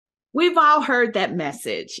We've all heard that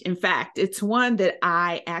message. In fact, it's one that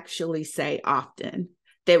I actually say often,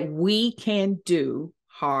 that we can do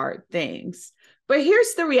hard things. But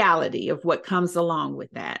here's the reality of what comes along with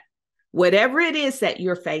that. Whatever it is that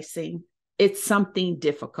you're facing, it's something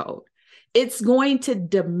difficult. It's going to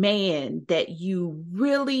demand that you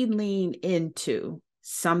really lean into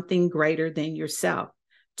something greater than yourself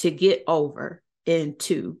to get over and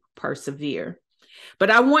to persevere. But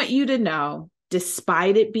I want you to know,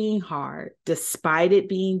 despite it being hard, despite it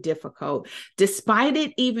being difficult, despite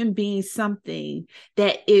it even being something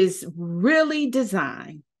that is really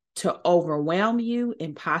designed to overwhelm you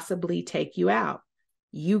and possibly take you out,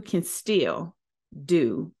 you can still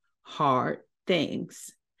do hard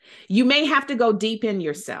things. You may have to go deep in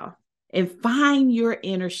yourself and find your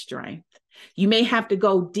inner strength. You may have to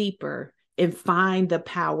go deeper and find the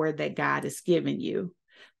power that God has given you,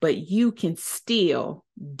 but you can still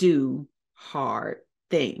do hard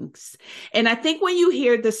things. And I think when you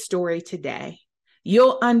hear the story today,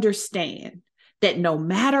 you'll understand that no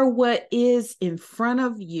matter what is in front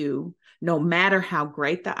of you, no matter how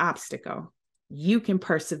great the obstacle, you can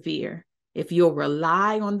persevere if you'll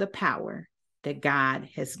rely on the power that God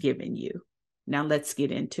has given you. Now let's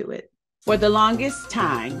get into it. For the longest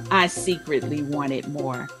time, I secretly wanted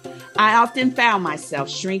more. I often found myself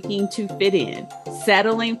shrinking to fit in,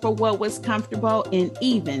 settling for what was comfortable, and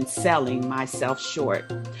even selling myself short.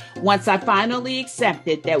 Once I finally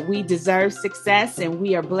accepted that we deserve success and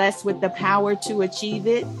we are blessed with the power to achieve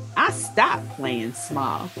it, I stopped playing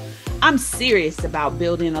small. I'm serious about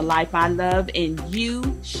building a life I love, and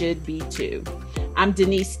you should be too. I'm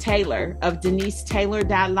Denise Taylor of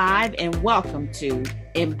DeniseTaylor.live, and welcome to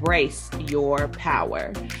Embrace Your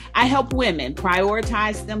Power. I help women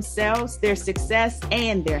prioritize themselves, their success,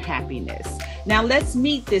 and their happiness. Now let's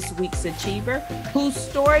meet this week's achiever whose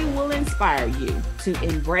story will inspire you to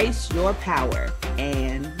embrace your power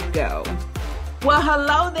and go. Well,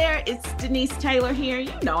 hello there. It's Denise Taylor here.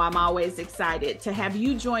 You know I'm always excited to have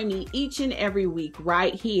you join me each and every week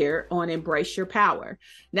right here on Embrace Your Power.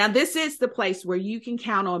 Now, this is the place where you can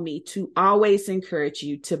count on me to always encourage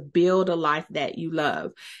you to build a life that you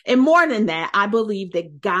love. And more than that, I believe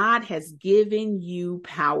that God has given you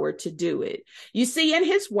power to do it. You see, in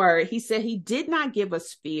his word, he said he did not give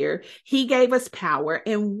us fear. He gave us power.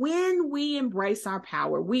 And when we embrace our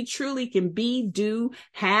power, we truly can be, do,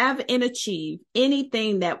 have, and achieve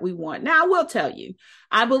anything that we want. Now, I will tell you,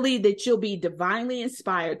 I believe that you'll be divinely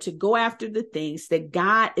inspired to go after the things that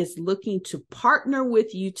God is looking to partner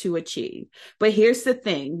with you to achieve. But here's the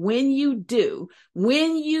thing, when you do,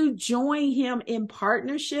 when you join him in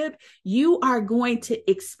partnership, you are going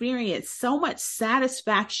to experience so much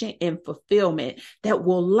satisfaction and fulfillment that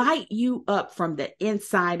will light you up from the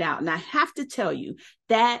inside out. And I have to tell you,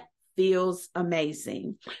 that feels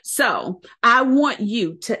amazing. So I want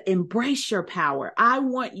you to embrace your power. I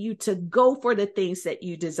want you to go for the things that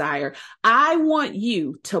you desire. I want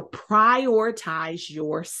you to prioritize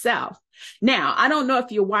yourself. Now, I don't know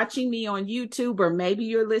if you're watching me on YouTube or maybe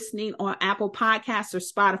you're listening on Apple Podcasts or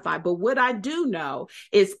Spotify, but what I do know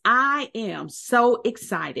is I am so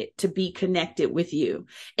excited to be connected with you.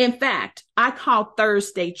 In fact, I call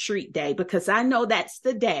Thursday Treat Day because I know that's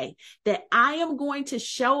the day that I am going to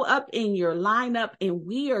show up in your lineup and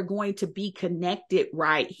we are going to be connected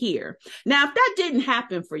right here. Now, if that didn't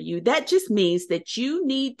happen for you, that just means that you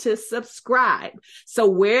need to subscribe. So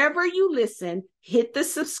wherever you listen, hit the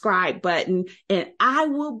subscribe button, and I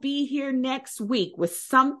will be here next week with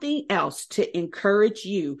something else to encourage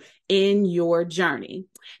you in your journey.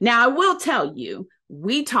 Now, I will tell you,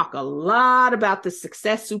 we talk a lot about the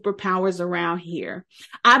success superpowers around here.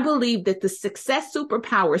 I believe that the success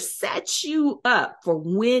superpower sets you up for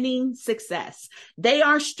winning success. They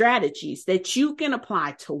are strategies that you can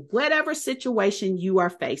apply to whatever situation you are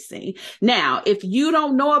facing. Now, if you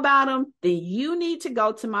don't know about them, then you need to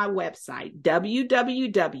go to my website,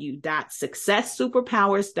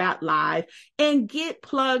 www.successsuperpowers.live, and get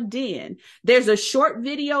plugged in. There's a short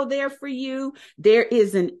video there for you. There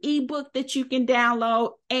is an ebook that you can download,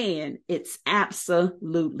 and it's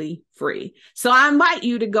absolutely free. So I invite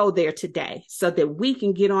you to go there today so that we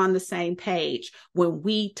can get on the same page when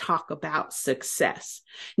we talk about success.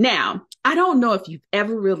 Now, I don't know if you've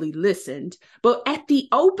ever really listened, but at the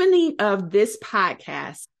opening of this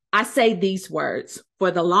podcast, I say these words: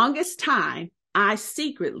 for the longest time, I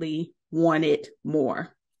secretly wanted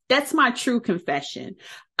more. That's my true confession.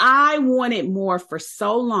 I wanted more for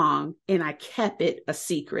so long and I kept it a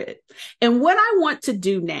secret. And what I want to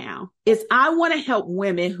do now is I want to help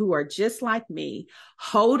women who are just like me,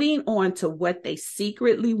 holding on to what they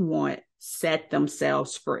secretly want, set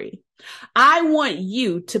themselves free. I want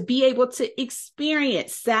you to be able to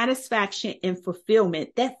experience satisfaction and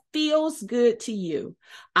fulfillment that feels good to you.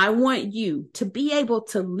 I want you to be able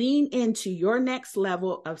to lean into your next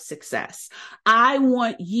level of success. I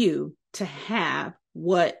want you to have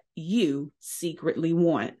what you secretly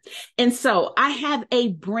want. And so I have a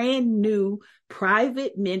brand new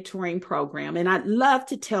private mentoring program, and I'd love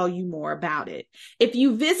to tell you more about it. If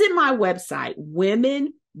you visit my website,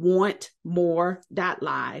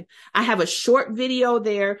 womenwantmore.live, I have a short video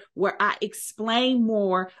there where I explain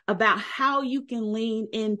more about how you can lean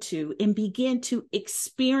into and begin to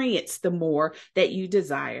experience the more that you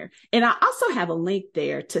desire. And I also have a link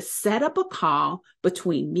there to set up a call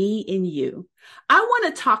between me and you. I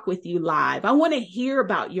want to talk with you live. I want to hear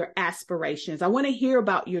about your aspirations. I want to hear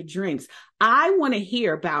about your dreams. I want to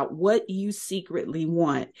hear about what you secretly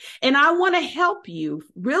want. And I want to help you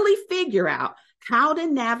really figure out how to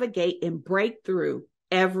navigate and break through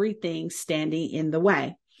everything standing in the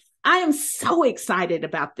way. I am so excited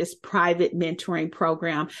about this private mentoring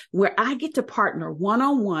program where I get to partner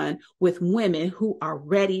one-on-one with women who are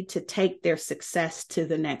ready to take their success to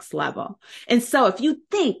the next level. And so if you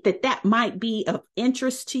think that that might be of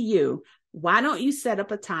interest to you, why don't you set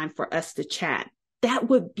up a time for us to chat? That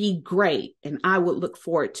would be great, and I would look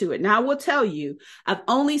forward to it. Now, I will tell you, I've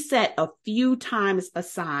only set a few times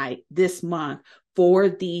aside this month for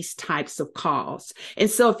these types of calls. And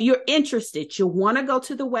so if you're interested, you'll want to go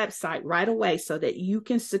to the website right away so that you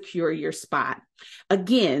can secure your spot.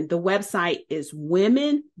 Again, the website is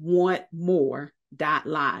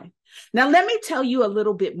womenwantmore.live. Now, let me tell you a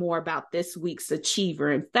little bit more about this week's achiever.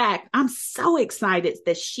 In fact, I'm so excited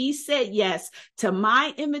that she said yes to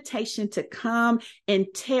my invitation to come and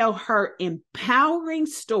tell her empowering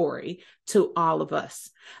story to all of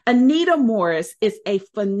us. Anita Morris is a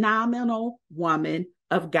phenomenal woman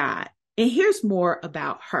of God. And here's more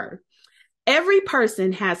about her. Every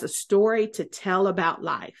person has a story to tell about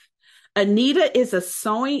life. Anita is a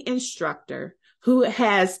sewing instructor who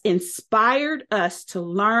has inspired us to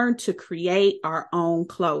learn to create our own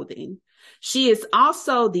clothing. She is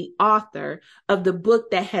also the author of the book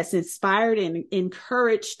that has inspired and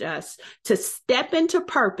encouraged us to step into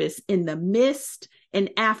purpose in the midst and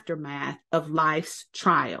aftermath of life's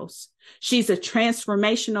trials. She's a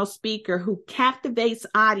transformational speaker who captivates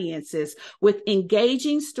audiences with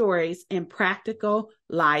engaging stories and practical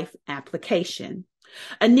life application.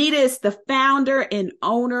 Anita is the founder and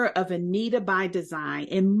owner of Anita by Design.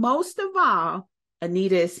 And most of all,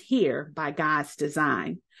 Anita is here by God's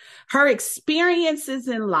design. Her experiences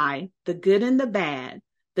in life, the good and the bad,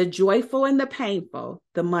 the joyful and the painful,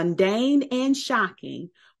 the mundane and shocking,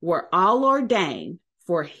 were all ordained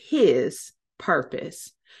for His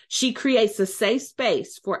purpose. She creates a safe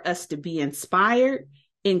space for us to be inspired,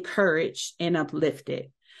 encouraged, and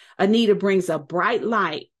uplifted. Anita brings a bright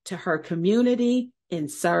light to her community and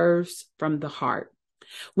serves from the heart.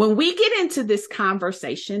 When we get into this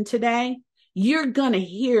conversation today, you're going to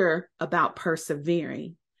hear about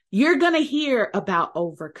persevering. You're going to hear about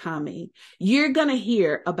overcoming. You're going to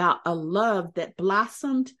hear about a love that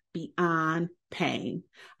blossomed beyond pain.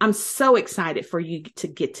 I'm so excited for you to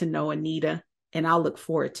get to know Anita, and I'll look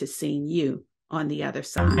forward to seeing you on the other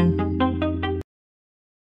side.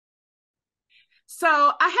 So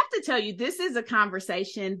I have to tell you, this is a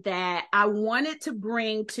conversation that I wanted to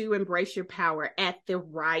bring to Embrace Your Power at the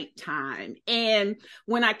right time. And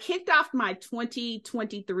when I kicked off my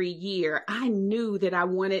 2023 year, I knew that I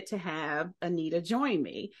wanted to have Anita join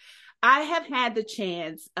me. I have had the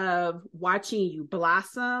chance of watching you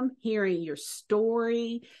blossom, hearing your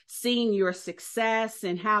story, seeing your success,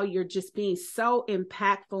 and how you're just being so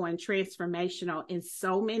impactful and transformational in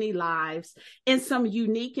so many lives in some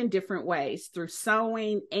unique and different ways through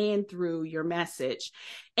sewing and through your message.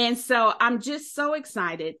 And so I'm just so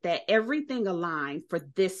excited that everything aligned for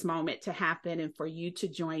this moment to happen and for you to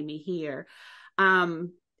join me here.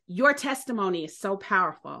 Your testimony is so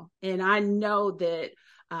powerful, and I know that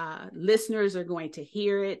listeners are going to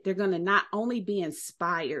hear it. They're going to not only be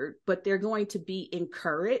inspired, but they're going to be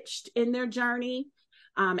encouraged in their journey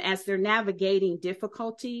as they're navigating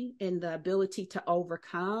difficulty and the ability to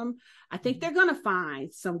overcome. I think they're going to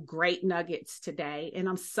find some great nuggets today. And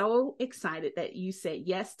I'm so excited that you said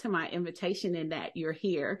yes to my invitation and that you're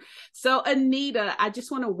here. So Anita, I just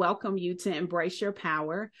want to welcome you to Embrace Your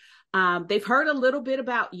Power. They've heard a little bit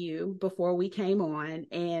about you before we came on,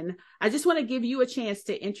 and I just want to give you a chance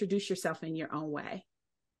to introduce yourself in your own way.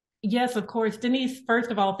 Yes, of course. Denise,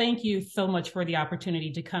 first of all, thank you so much for the opportunity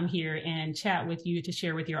to come here and chat with you, to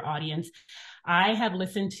share with your audience. I have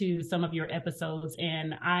listened to some of your episodes,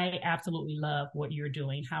 and I absolutely love what you're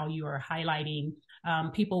doing, how you are highlighting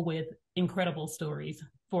people with incredible stories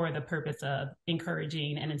for the purpose of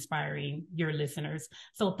encouraging and inspiring your listeners.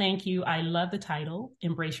 So thank you. I love the title,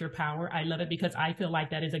 Embrace Your Power. I love it because I feel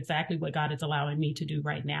like that is exactly what God is allowing me to do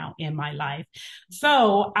right now in my life.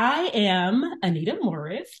 So I am Anita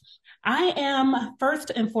Morris. I am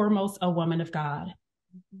first and foremost a woman of God.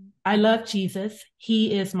 I love Jesus.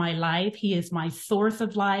 He is my life. He is my source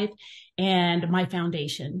of life and my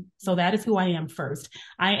foundation. So that is who I am first.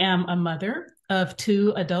 I am a mother of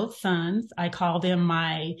 2 adult sons. I call them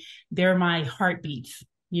they're my heartbeats.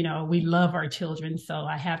 You know, we love our children. So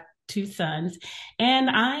I have 2 sons, and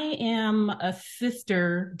I am a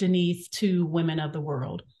sister, Denise, to women of the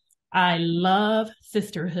world. I love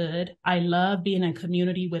sisterhood. I love being in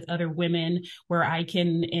community with other women where I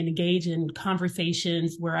can engage in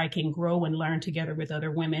conversations, where I can grow and learn together with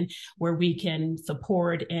other women, where we can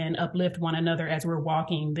support and uplift one another as we're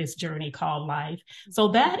walking this journey called life.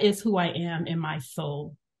 So that is who I am in my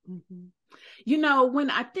soul. Mm-hmm. You know, when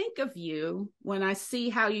I think of you, when I see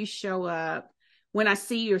how you show up, when I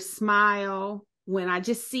see your smile, when I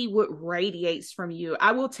just see what radiates from you,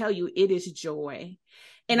 I will tell you it is joy.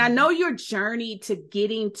 And I know your journey to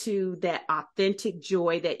getting to that authentic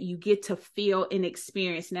joy that you get to feel and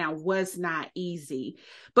experience now was not easy.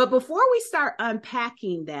 But before we start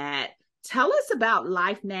unpacking that, tell us about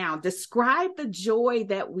life now. Describe the joy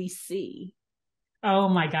that we see. Oh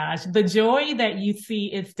my gosh. The joy that you see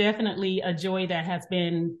is definitely a joy that has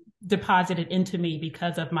been deposited into me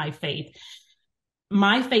because of my faith.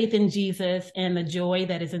 My faith in Jesus and the joy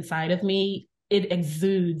that is inside of me, it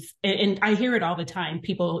exudes. And I hear it all the time.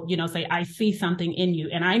 People, say, I see something in you.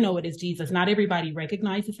 And I know it is Jesus. Not everybody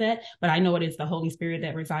recognizes that, but I know it is the Holy Spirit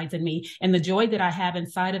that resides in me. And the joy that I have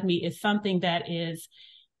inside of me is something that is,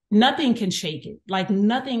 nothing can shake it. Like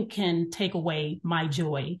nothing can take away my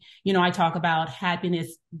joy. I talk about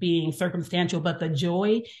happiness being circumstantial, but the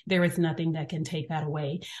joy, there is nothing that can take that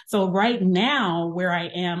away. So right now, where I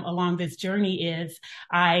am along this journey is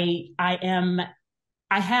I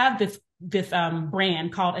have this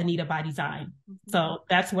brand called Anita by Design. So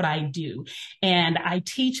that's what I do. And I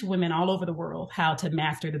teach women all over the world how to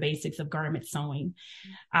master the basics of garment sewing.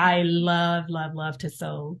 I love, love, love to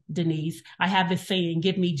sew, Denise. I have this saying,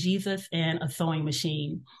 give me Jesus and a sewing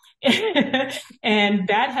machine. And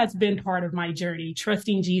that has been part of my journey,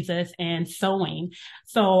 trusting Jesus and sewing.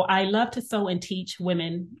 So I love to sew and teach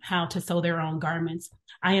women how to sew their own garments.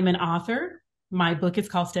 I am an author. My book is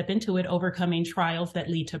called Step Into It, Overcoming Trials That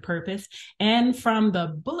Lead to Purpose. And from the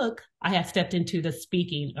book, I have stepped into the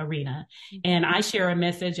speaking arena. And I share a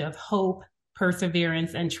message of hope,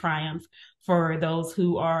 perseverance, and triumph for those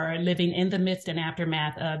who are living in the midst and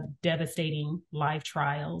aftermath of devastating life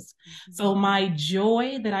trials. So my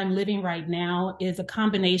joy that I'm living right now is a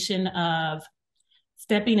combination of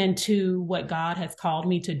stepping into what God has called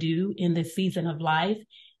me to do in this season of life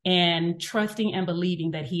and trusting and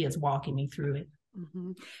believing that He is walking me through it.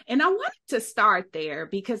 Mm-hmm. And I wanted to start there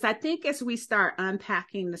because I think as we start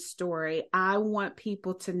unpacking the story, I want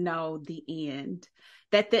people to know the end,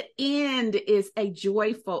 that the end is a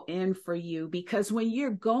joyful end for you, because when you're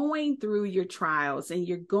going through your trials and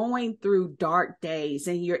you're going through dark days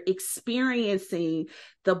and you're experiencing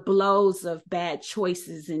the blows of bad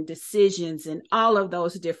choices and decisions and all of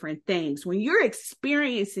those different things, when you're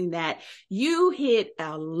experiencing that, you hit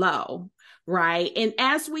a low. Right. And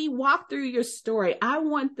as we walk through your story, I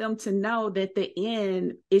want them to know that the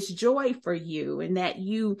end is joy for you, and that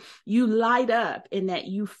you light up, and that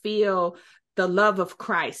you feel the love of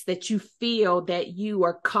Christ, that you feel that you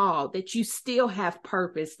are called, that you still have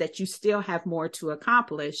purpose, that you still have more to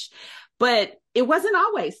accomplish. But it wasn't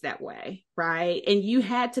always that way, right? And you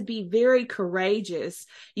had to be very courageous.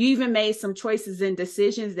 You even made some choices and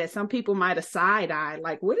decisions that some people might have side-eyed,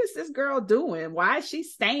 like, what is this girl doing? Why is she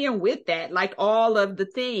staying with that? Like all of the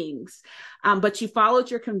things. But you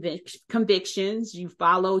followed your convictions. You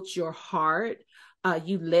followed your heart.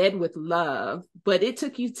 You led with love, but it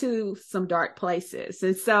took you to some dark places.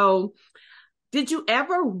 And so did you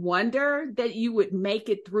ever wonder that you would make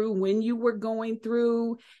it through when you were going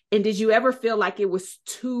through? And did you ever feel like it was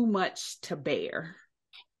too much to bear?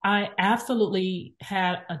 I absolutely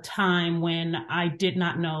had a time when I did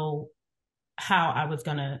not know how I was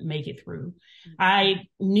going to make it through. I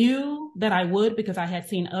knew that I would, because I had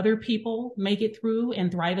seen other people make it through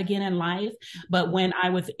and thrive again in life. But when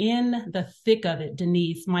I was in the thick of it,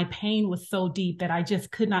 Denise, my pain was so deep that I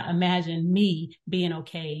just could not imagine me being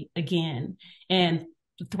okay again and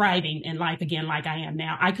thriving in life again like I am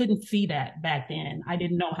now. I couldn't see that back then. I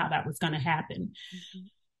didn't know how that was going to happen.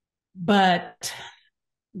 But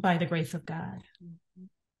by the grace of God,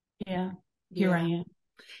 here I am.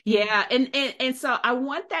 Yeah, and so I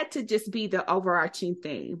want that to just be the overarching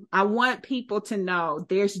theme. I want people to know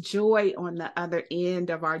there's joy on the other end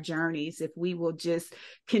of our journeys if we will just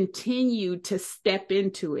continue to step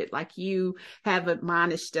into it like you have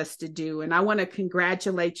admonished us to do. And I want to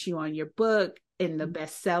congratulate you on your book and the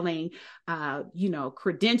best-selling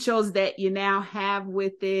credentials that you now have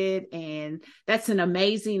with it. And that's an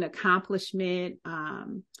amazing accomplishment.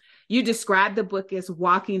 You describe the book as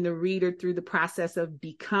walking the reader through the process of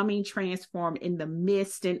becoming transformed in the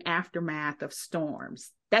midst and aftermath of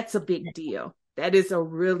storms. That's a big deal. That is a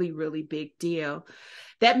really, really big deal.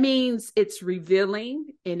 That means it's revealing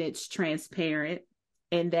and it's transparent,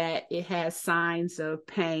 and that it has signs of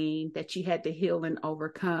pain that you had to heal and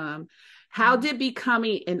overcome. How did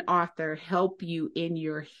becoming an author help you in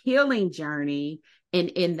your healing journey and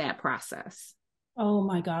in that process? Oh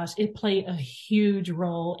my gosh, it played a huge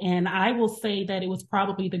role. And I will say that it was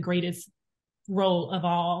probably the greatest role of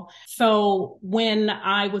all. So when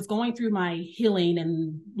I was going through my healing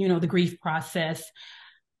and, the grief process,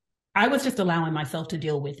 I was just allowing myself to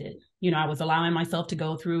deal with it. I was allowing myself to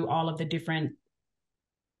go through all of the different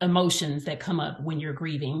emotions that come up when you're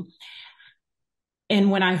grieving.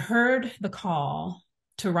 And when I heard the call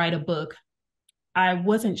to write a book, I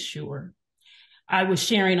wasn't sure. I was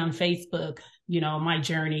sharing on Facebook, my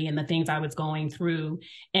journey and the things I was going through,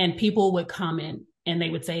 and people would comment and they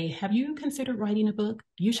would say, "Have you considered writing a book?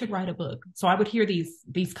 You should write a book." So I would hear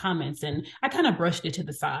these comments, and I kind of brushed it to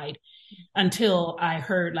the side until I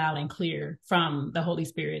heard loud and clear from the Holy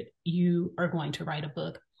Spirit, "You are going to write a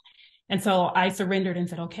book." And so I surrendered and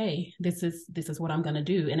said, "Okay, this is what I'm going to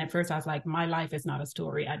do." And at first I was like, my life is not a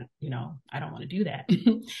story. I don't want to do that.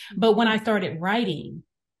 But when I started writing,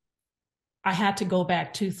 I had to go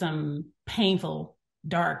back to some painful,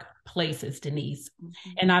 dark places, Denise.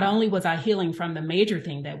 Mm-hmm. And not only was I healing from the major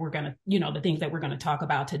thing that we're going to, the things that we're going to talk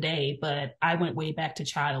about today, but I went way back to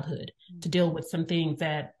childhood to deal with some things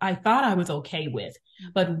that I thought I was okay with.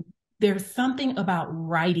 But there's something about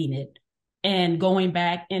writing it and going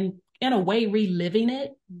back and in a way reliving it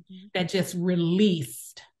that just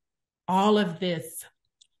released all of this.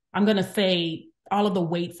 I'm going to say all of the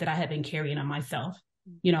weights that I had been carrying on myself.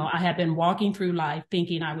 I had been walking through life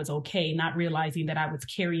thinking I was okay, not realizing that I was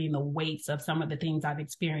carrying the weights of some of the things I've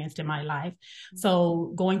experienced in my life.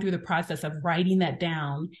 So going through the process of writing that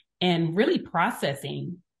down and really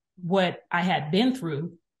processing what I had been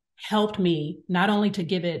through helped me not only to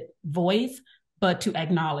give it voice, but to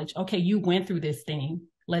acknowledge, okay, you went through this thing.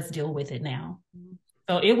 Let's deal with it now.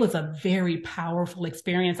 So it was a very powerful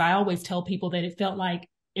experience. I always tell people that it felt like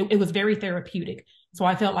it was very therapeutic. So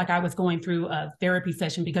I felt like I was going through a therapy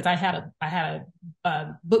session because I had a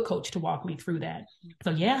book coach to walk me through that.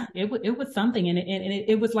 So yeah, it was something, and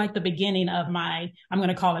it was like the beginning of I'm going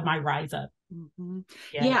to call it my rise up. Mm-hmm.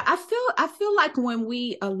 Yeah, I feel like when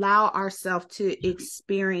we allow ourselves to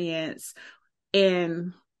experience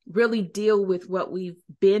and really deal with what we've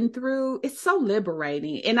been through, it's so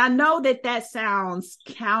liberating. And I know that sounds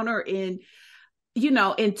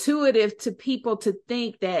intuitive to people to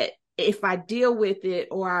think that if I deal with it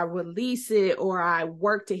or I release it or I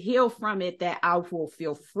work to heal from it, that I will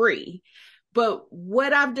feel free. But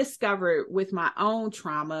what I've discovered with my own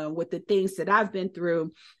trauma and with the things that I've been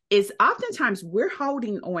through is oftentimes we're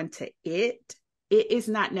holding on to it. It is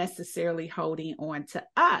not necessarily holding on to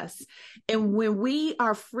us. And when we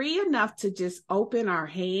are free enough to just open our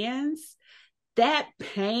hands, that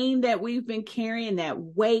pain that we've been carrying, that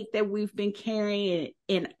weight that we've been carrying,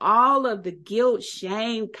 and all of the guilt,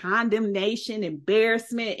 shame, condemnation,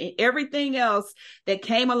 embarrassment, and everything else that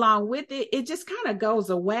came along with it, it just kind of goes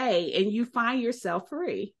away and you find yourself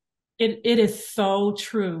free. It is so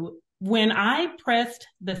true. When I pressed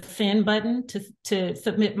the send button to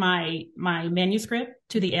submit my manuscript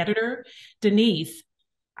to the editor, Denise,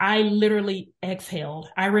 I literally exhaled.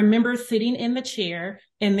 I remember sitting in the chair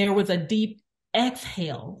and there was a deep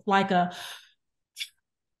exhale, like a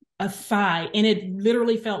sigh, and it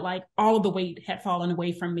literally felt like all of the weight had fallen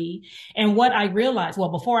away from me. And what I realized,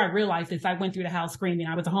 before I realized this, I went through the house screaming.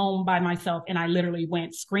 I was home by myself and I literally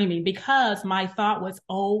went screaming because my thought was,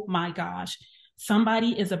 oh my gosh,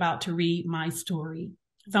 somebody is about to read my story.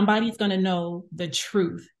 Somebody's going to know the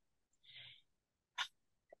truth.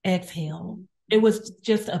 Exhale. It was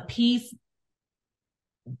just a peace.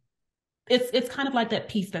 It's kind of like that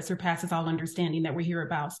peace that surpasses all understanding that we hear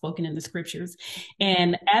about spoken in the scriptures.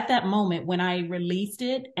 And at that moment, when I released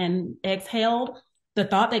it and exhaled, the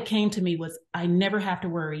thought that came to me was, I never have to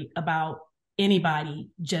worry about anybody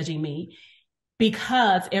judging me,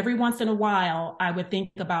 because every once in a while I would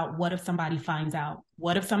think about, what if somebody finds out?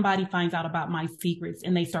 What if somebody finds out about my secrets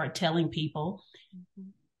and they start telling people?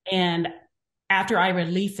 Mm-hmm. And after I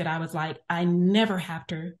released it, I was like, I never have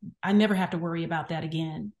to worry about that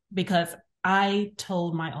again, because I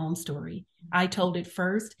told my own story. I told it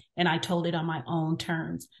first, and I told it on my own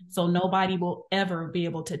terms. So nobody will ever be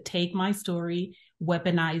able to take my story,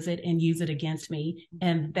 weaponize it, and use it against me.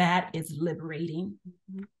 And that is liberating.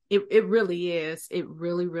 It really is. It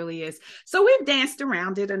really, really is. So we've danced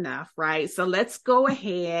around it enough, right? So let's go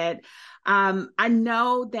ahead. I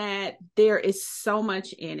know that there is so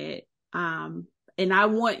much in it. And I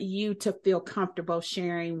want you to feel comfortable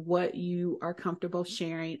sharing what you are comfortable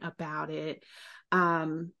sharing about it.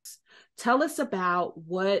 Tell us about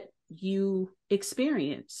what you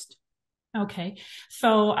experienced. Okay.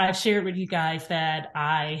 So I've shared with you guys that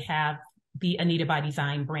I have the Anita by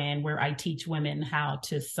Design brand, where I teach women how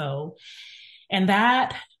to sew. And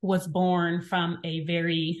that was born from a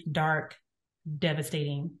very dark,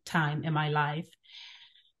 devastating time in my life.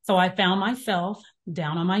 So I found myself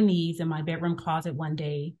down on my knees in my bedroom closet one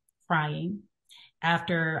day, crying,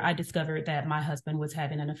 after I discovered that my husband was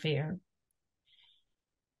having an affair.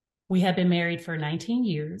 We had been married for 19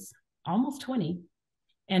 years, almost 20.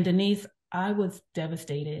 And Denise, I was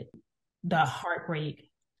devastated. The heartbreak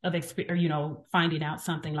of finding out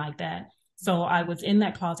something like that. So I was in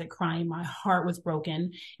that closet crying. My heart was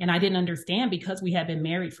broken, and I didn't understand, because we had been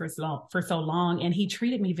married for so long, and he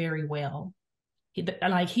treated me very well.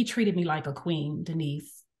 He treated me like a queen,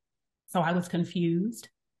 Denise. So I was confused.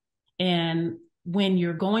 And when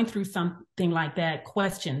you're going through something like that,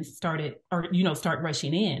 questions start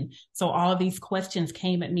rushing in. So all of these questions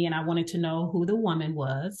came at me, and I wanted to know who the woman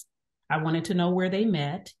was. I wanted to know where they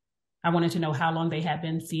met. I wanted to know how long they had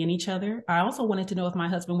been seeing each other. I also wanted to know if my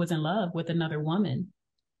husband was in love with another woman.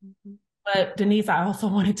 Mm-hmm. But Denise, I also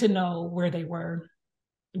wanted to know where they were,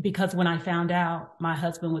 because when I found out, my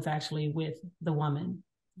husband was actually with the woman.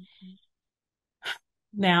 Mm-hmm.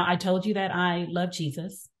 Now, I told you that I love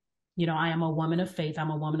Jesus. I am a woman of faith. I'm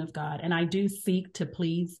a woman of God, and I do seek to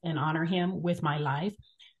please and honor him with my life.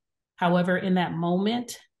 However, in that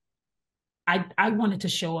moment, I wanted to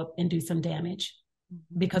show up and do some damage,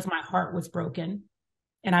 because my heart was broken,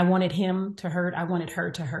 and I wanted him to hurt. I wanted her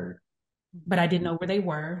to hurt, but I didn't know where they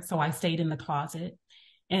were. So I stayed in the closet,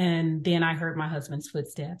 and then I heard my husband's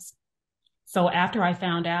footsteps. So after I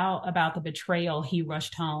found out about the betrayal, he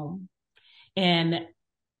rushed home. And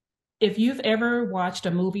if you've ever watched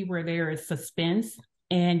a movie where there is suspense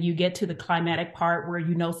and you get to the climatic part where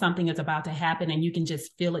you know something is about to happen and you can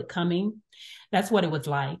just feel it coming, that's what it was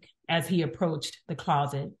like as he approached the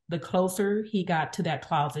closet. The closer he got to that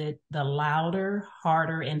closet, the louder,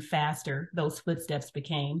 harder, and faster those footsteps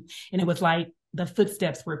became. And it was like the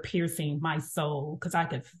footsteps were piercing my soul, because I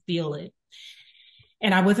could feel it.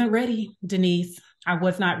 And I wasn't ready, Denise. I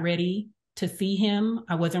was not ready to see him.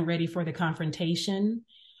 I wasn't ready for the confrontation.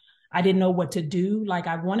 I didn't know what to do. Like,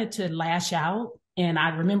 I wanted to lash out. And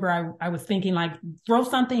I remember I was thinking, like, throw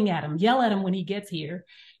something at him, yell at him when he gets here.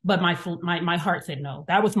 But my heart said no.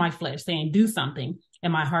 That was my flesh saying, do something.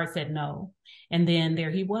 And my heart said no. And then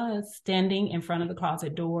there he was, standing in front of the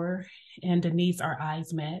closet door. And Denise, our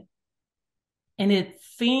eyes met. And it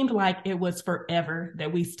seemed like it was forever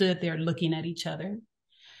that we stood there looking at each other.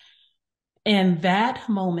 And that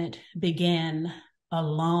moment began a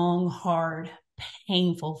long, hard,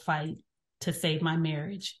 painful fight to save my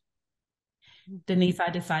marriage. Denise, I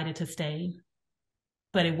decided to stay,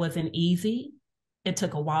 but it wasn't easy. It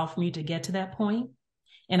took a while for me to get to that point.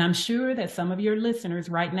 And I'm sure that some of your listeners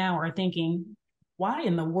right now are thinking, why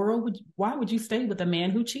in the world why would you stay with a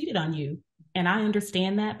man who cheated on you? And I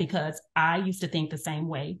understand that, because I used to think the same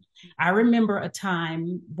way. I remember a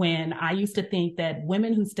time when I used to think that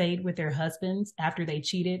women who stayed with their husbands after they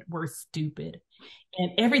cheated were stupid.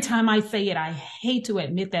 And every time I say it, I hate to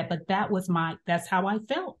admit that, but that's how I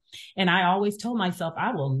felt. And I always told myself,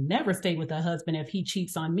 I will never stay with a husband if he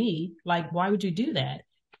cheats on me. Like, why would you do that?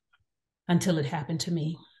 Until it happened to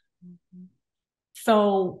me. Mm-hmm.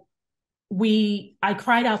 So I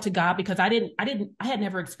cried out to God, because I had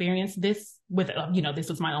never experienced this with, this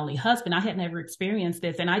was my only husband. I had never experienced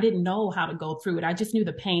this, and I didn't know how to go through it. I just knew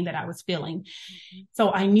the pain that I was feeling. Mm-hmm.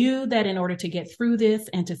 So I knew that in order to get through this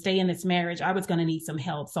and to stay in this marriage, I was going to need some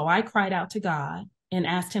help. So I cried out to God and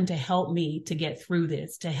asked him to help me to get through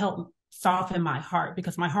this, to help soften my heart,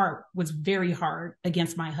 because my heart was very hard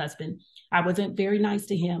against my husband. I wasn't very nice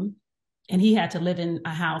to him, and he had to live in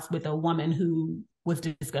a house with a woman who was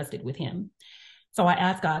disgusted with him. So I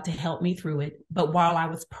asked God to help me through it. But while I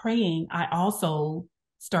was praying, I also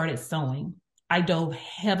started sewing. I dove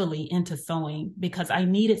heavily into sewing because I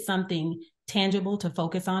needed something tangible to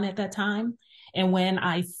focus on at that time. And when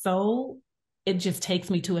I sew, it just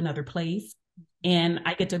takes me to another place. and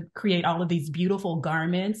I get to create all of these beautiful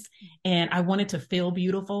garments, and I wanted to feel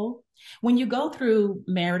beautiful. When you go through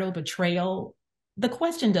marital betrayal, the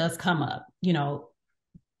question does come up,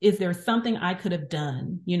 is there something I could have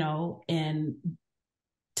done, and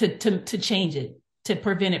to change it, to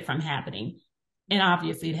prevent it from happening? And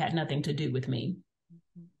obviously it had nothing to do with me.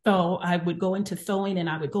 So I would go into sewing, and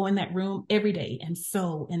I would go in that room every day and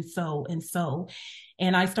sew and sew and sew.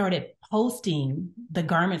 And I started posting the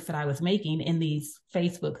garments that I was making in these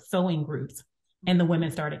Facebook sewing groups. And the women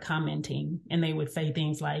started commenting, and they would say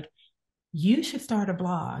things like, you should start a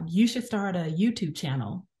blog. You should start a YouTube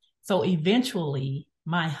channel. So eventually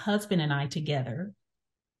my husband and I together,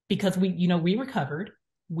 because we recovered,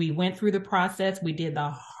 we went through the process, we did the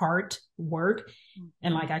heart work.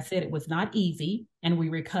 And like I said, it was not easy, and we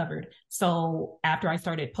recovered. So after I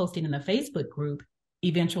started posting in the Facebook group,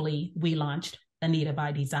 eventually we launched Anita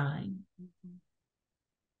by Design.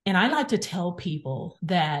 And I like to tell people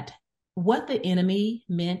that what the enemy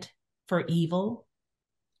meant for evil,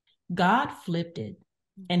 God flipped it,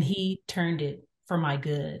 and he turned it for my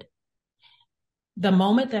good. The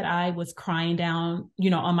moment that I was crying down,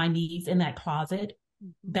 on my knees in that closet,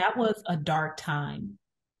 that was a dark time.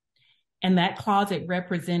 And that closet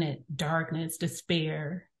represented darkness,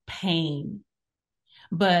 despair, pain.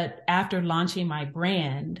 But after launching my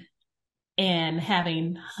brand and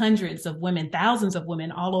having hundreds of women, thousands of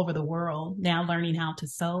women all over the world now learning how to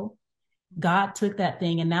sew, God took that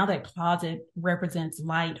thing, and now that closet represents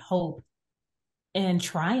light, hope, and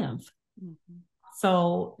triumph.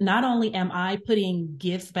 So not only am I putting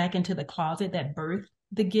gifts back into the closet that birthed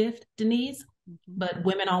the gift, Denise, but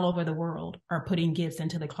women all over the world are putting gifts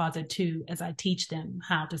into the closet too, as I teach them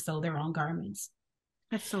how to sew their own garments.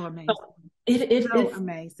 That's so amazing. So it's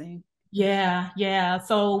amazing. Yeah.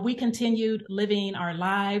 So we continued living our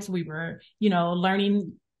lives. We were,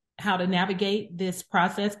 learning how to navigate this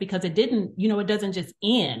process, because it doesn't just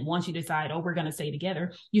end once you decide, oh, we're going to stay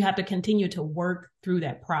together. You have to continue to work through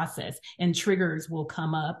that process, and triggers will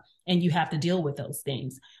come up, and you have to deal with those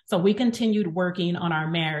things. So we continued working on our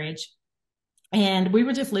marriage, and we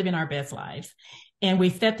were just living our best lives. And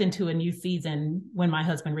we stepped into a new season when my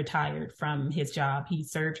husband retired from his job. He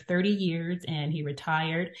served 30 years and he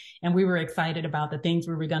retired. And we were excited about the things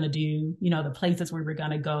we were going to do, the places we were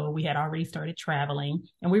going to go. We had already started traveling,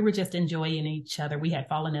 and we were just enjoying each other. We had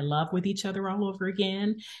fallen in love with each other all over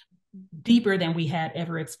again, deeper than we had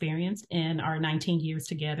ever experienced in our 19 years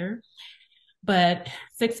together. But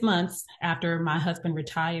 6 months after my husband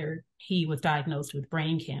retired, he was diagnosed with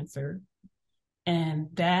brain cancer. And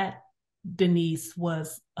that, Denise,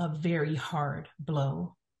 was a very hard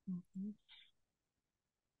blow.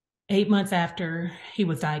 8 months after he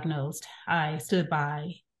was diagnosed, I stood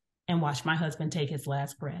by and watched my husband take his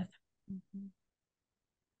last breath.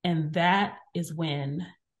 And that is when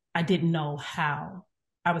I didn't know how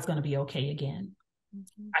I was going to be okay again.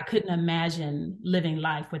 I couldn't imagine living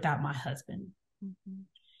life without my husband.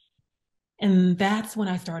 And that's when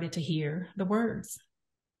I started to hear the words.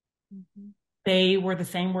 They were the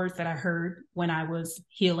same words that I heard when I was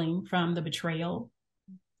healing from the betrayal.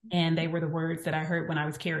 And they were the words that I heard when I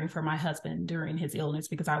was caring for my husband during his illness,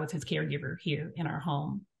 because I was his caregiver here in our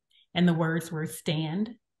home. And the words were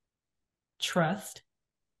stand, trust,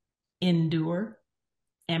 endure,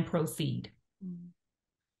 and proceed.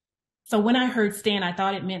 So when I heard stand, I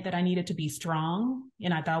thought it meant that I needed to be strong.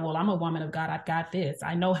 And I thought, well, I'm a woman of God. I've got this.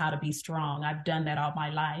 I know how to be strong. I've done that all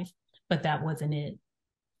my life. But that wasn't it.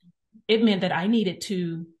 It meant that I needed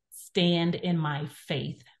to stand in my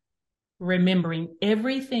faith, remembering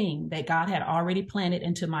everything that God had already planted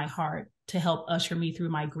into my heart to help usher me through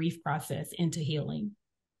my grief process into healing.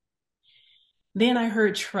 Then I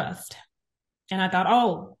heard trust. And I thought,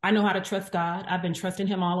 oh, I know how to trust God. I've been trusting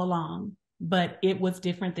him all along. But it was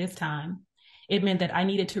different this time. It meant that I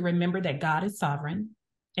needed to remember that God is sovereign,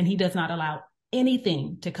 and he does not allow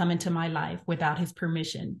anything to come into my life without his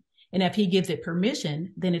permission. And if he gives it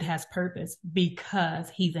permission, then it has purpose, because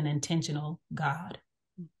he's an intentional God.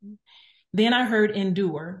 Then I heard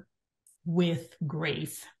endure with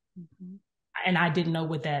grace. And I didn't know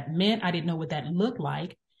what that meant. I didn't know what that looked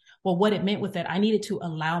like. Well, what it meant was that I needed to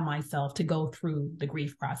allow myself to go through the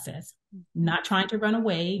grief process, not trying to run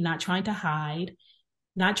away, not trying to hide,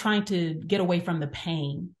 not trying to get away from the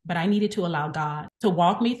pain, but I needed to allow God to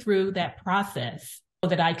walk me through that process so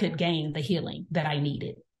that I could gain the healing that I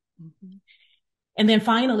needed. And then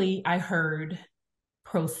finally, I heard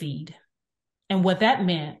proceed. And what that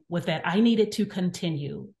meant was that I needed to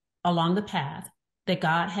continue along the path that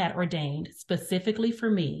God had ordained specifically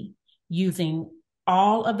for me, using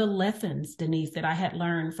all of the lessons, Denise, that I had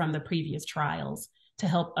learned from the previous trials to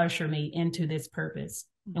help usher me into this purpose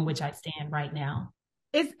in which I stand right now.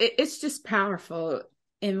 It's just powerful.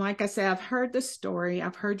 And like I said, I've heard the story,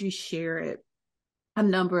 I've heard you share it a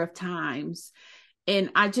number of times.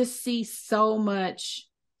 And I just see so much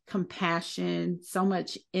compassion, so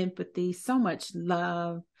much empathy, so much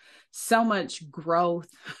love, so much growth,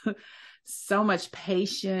 so much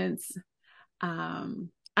patience.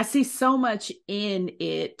 I see so much in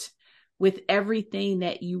it with everything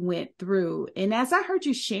that you went through. And as I heard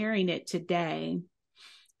you sharing it today,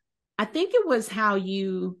 I think it was how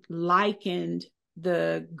you likened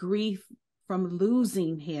the grief from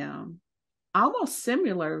losing him, almost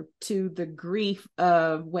similar to the grief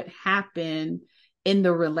of what happened in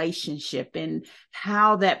the relationship and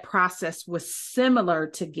how that process was similar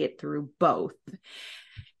to get through both.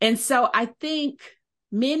 And so I think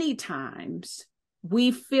many times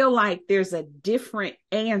we feel like there's a different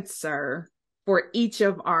answer for each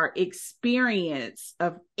of our experience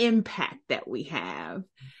of impact that we have.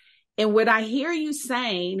 And what I hear you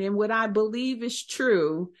saying, and what I believe is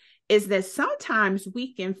true, is that sometimes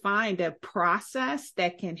we can find a process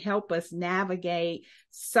that can help us navigate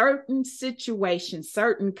certain situations,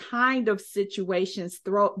 certain kind of situations,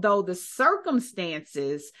 though the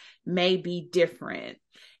circumstances may be different.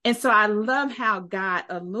 And so I love how God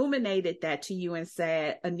illuminated that to you and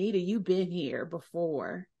said, Anita, you've been here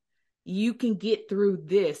before. You can get through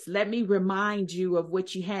this. Let me remind you of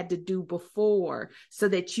what you had to do before so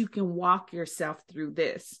that you can walk yourself through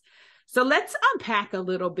this. So let's unpack a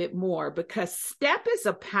little bit more, because STEP is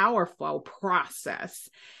a powerful process.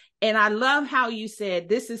 And I love how you said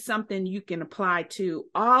this is something you can apply to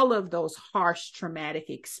all of those harsh traumatic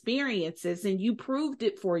experiences, and you proved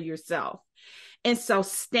it for yourself. And so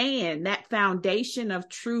stand, that foundation of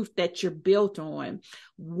truth that you're built on,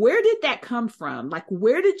 where did that come from? Like,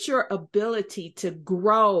 where did your ability to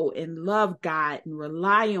grow and love God and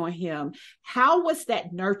rely on him, how was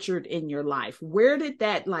that nurtured in your life? Where did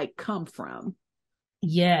that come from?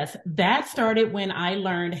 Yes, that started when I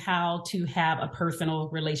learned how to have a personal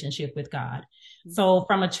relationship with God. So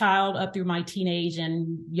from a child up through my teenage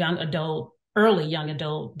and early young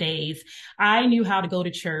adult days, I knew how to go to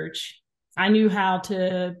church. I knew how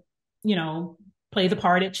to, play the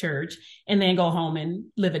part at church and then go home and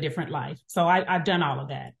live a different life. So I've done all of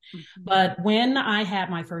that. Mm-hmm. But when I had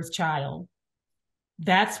my first child,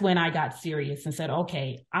 that's when I got serious and said,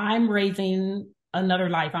 okay, I'm raising another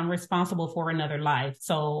life. I'm responsible for another life.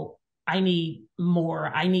 So I need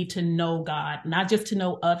more. I need to know God, not just to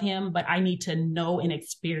know of him, but I need to know and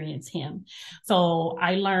experience him. So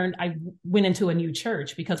I went into a new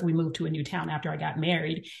church because we moved to a new town after I got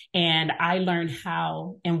married. And I learned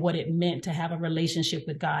how and what it meant to have a relationship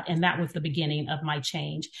with God. And that was the beginning of my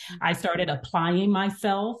change. I started applying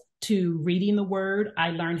myself to reading the word. I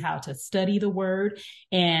learned how to study the word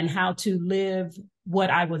and how to live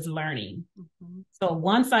what I was learning. Mm-hmm. So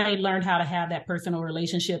once I learned how to have that personal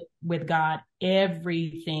relationship with God,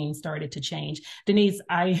 everything started to change. Denise,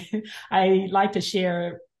 I like to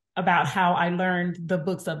share about how I learned the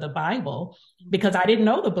books of the Bible, because I didn't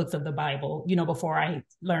know the books of the Bible, before I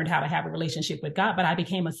learned how to have a relationship with God. But I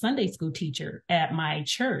became a Sunday school teacher at my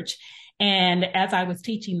church. And as I was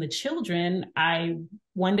teaching the children, I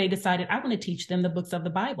one day decided I want to teach them the books of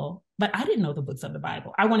the Bible, but I didn't know the books of the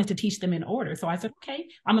Bible. I wanted to teach them in order. So I said, okay,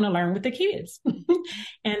 I'm going to learn with the kids.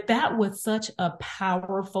 And that was such a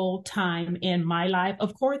powerful time in my life.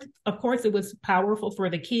 Of course, it was powerful for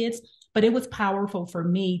the kids, but it was powerful for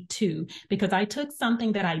me too, because I took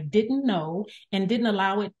something that I didn't know and didn't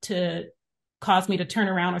allow it to cause me to turn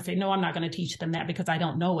around or say, no, I'm not going to teach them that because I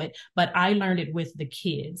don't know it. But I learned it with the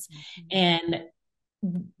kids. Mm-hmm. And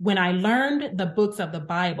when I learned the books of the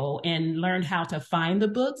Bible and learned how to find the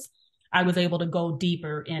books, I was able to go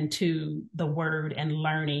deeper into the word and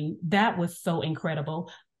learning. That was so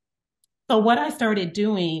incredible. So what I started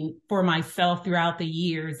doing for myself throughout the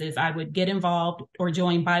years is I would get involved or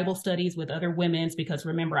join Bible studies with other women, because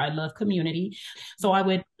remember, I love community. So I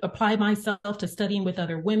would apply myself to studying with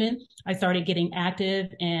other women. I started getting active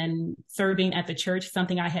and serving at the church,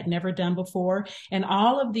 something I had never done before. And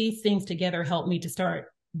all of these things together helped me to start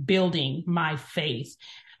building my faith.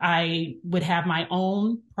 I would have my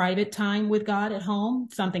own private time with God at home,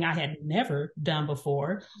 something I had never done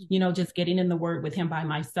before, just getting in the word with him by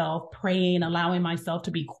myself, praying, allowing myself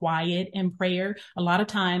to be quiet in prayer. A lot of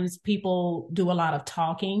times people do a lot of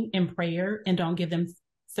talking in prayer and don't give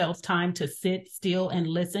myself time to sit still and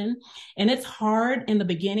listen. And it's hard in the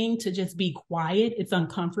beginning to just be quiet. It's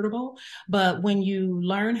uncomfortable. But when you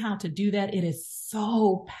learn how to do that, it is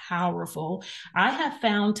so powerful. I have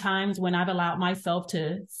found times when I've allowed myself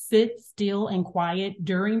to sit still and quiet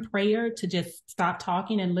during prayer, to just stop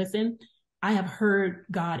talking and listen. I have heard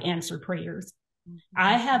God answer prayers.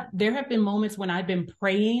 There have been moments when I've been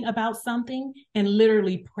praying about something and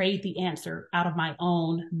literally prayed the answer out of my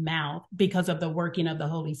own mouth because of the working of the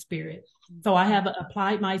Holy Spirit. So I have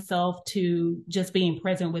applied myself to just being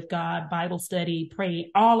present with God, Bible study, praying,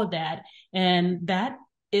 all of that. And that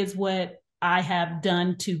is what I have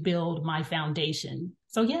done to build my foundation.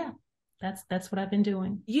 So yeah, that's what I've been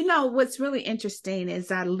doing. You know, what's really interesting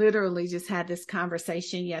is I literally just had this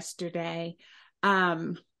conversation yesterday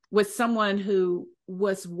with someone who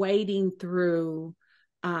was wading through,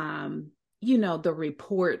 the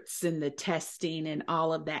reports and the testing and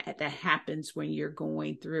all of that happens when you're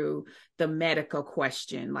going through the medical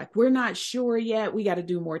question. Like, we're not sure yet. We got to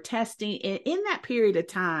do more testing. And in that period of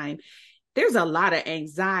time, there's a lot of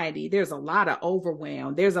anxiety. There's a lot of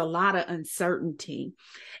overwhelm. There's a lot of uncertainty.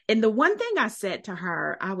 And the one thing I said to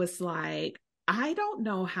her, I was like, I don't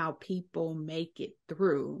know how people make it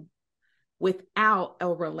through without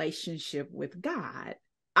a relationship with God.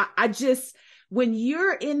 I just, when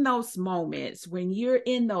you're in those moments, when you're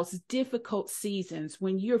in those difficult seasons,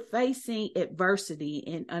 when you're facing adversity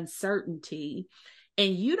and uncertainty,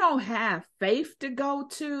 and you don't have faith to go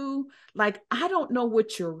to, like, I don't know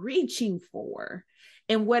what you're reaching for.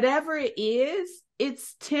 And whatever it is,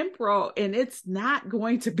 it's temporal and it's not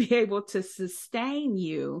going to be able to sustain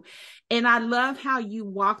you. And I love how you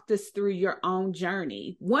walked us through your own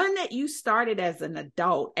journey. One that you started as an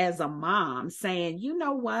adult, as a mom, saying, you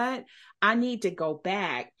know what? I need to go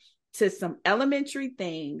back to some elementary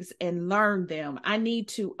things and learn them. I need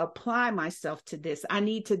to apply myself to this. I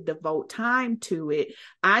need to devote time to it.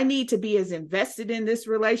 I need to be as invested in this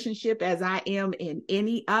relationship as I am in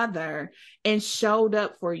any other, and showed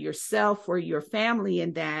up for yourself, for your family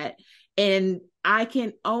in that. And I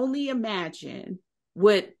can only imagine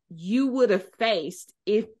what you would have faced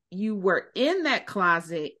if you were in that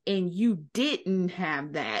closet and you didn't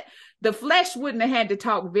have that. The flesh wouldn't have had to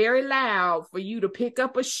talk very loud for you to pick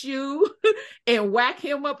up a shoe and whack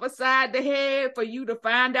him up beside the head for you to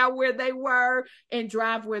find out where they were and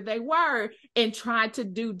drive where they were and try to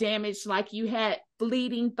do damage like you had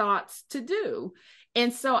fleeting thoughts to do.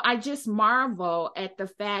 And so I just marvel at the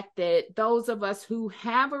fact that those of us who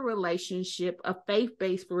have a relationship, a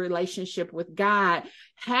faith-based relationship with God,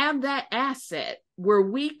 have that asset where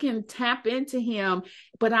we can tap into him.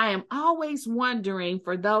 But I am always wondering,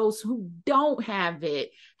 for those who don't have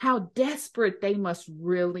it, how desperate they must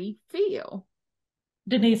really feel.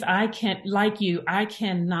 Denise, I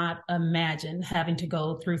cannot imagine having to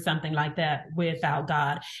go through something like that without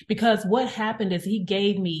God, because what happened is he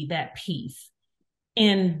gave me that peace.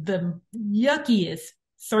 In the yuckiest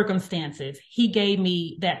circumstances, he gave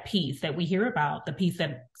me that peace that we hear about, the peace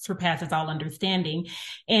that surpasses all understanding.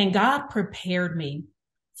 And God prepared me.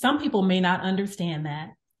 Some people may not understand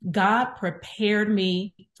that. God prepared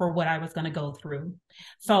me for what I was going to go through.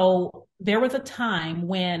 So there was a time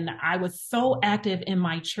when I was so active in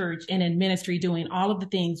my church and in ministry, doing all of the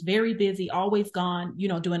things, very busy, always gone,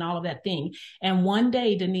 doing all of that thing. And one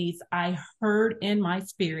day, Denise, I heard in my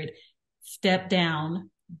spirit, step down,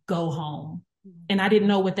 go home. And I didn't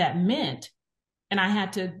know what that meant. And I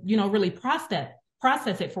had to, really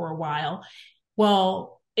process it for a while.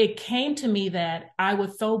 Well, it came to me that I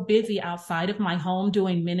was so busy outside of my home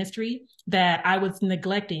doing ministry that I was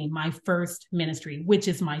neglecting my first ministry, which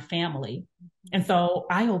is my family. And so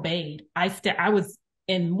I obeyed. I was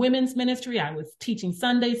in women's ministry. I was teaching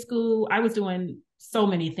Sunday school. I was doing so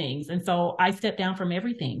many things. And so I stepped down from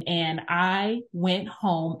everything and I went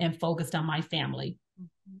home and focused on my family.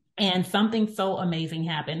 And something so amazing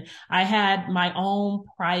happened. I had my own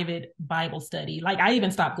private Bible study. Like, I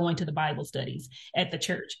even stopped going to the Bible studies at the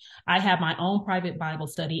church. I had my own private Bible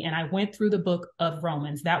study and I went through the book of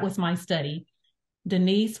Romans. That was my study.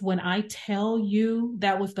 Denise, when I tell you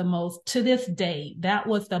to this day, that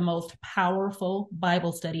was the most powerful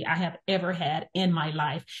Bible study I have ever had in my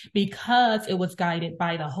life, because it was guided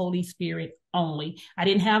by the Holy Spirit only. I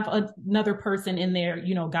didn't have another person in there,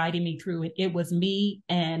 guiding me through it. It was me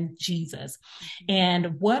and Jesus.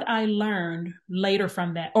 And what I learned later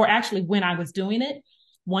from that, or actually when I was doing it,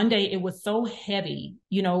 one day it was so heavy,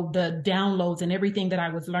 the downloads and everything that I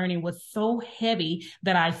was learning was so heavy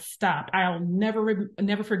that I stopped. I'll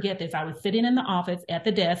never forget this. I was sitting in the office at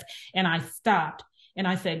the desk and I stopped and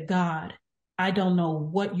I said, God, I don't know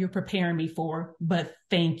what you're preparing me for, but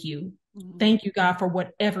thank you. Thank you, God, for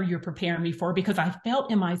whatever you're preparing me for, because I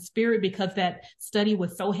felt in my spirit, because that study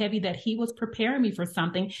was so heavy, that he was preparing me for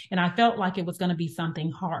something. And I felt like it was going to be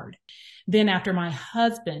something hard. Then after my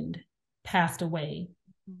husband passed away,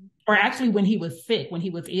 or actually when he was sick, when he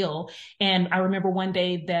was ill, and I remember one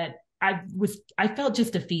day that I felt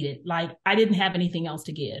just defeated, like I didn't have anything else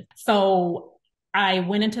to give. So I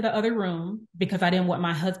went into the other room because I didn't want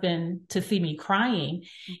my husband to see me crying.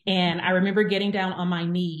 And I remember getting down on my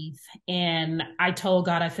knees and I told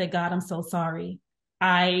God, I said, God, I'm so sorry.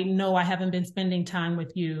 I know I haven't been spending time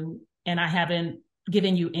with you and I haven't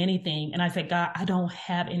given you anything. And I said, God, I don't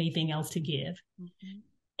have anything else to give. Mm-hmm.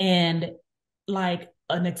 And like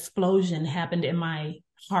an explosion happened in my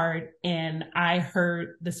heart. And I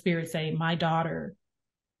heard the Spirit say, my daughter,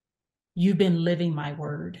 you've been living my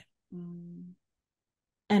word.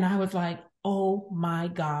 And I was like, oh my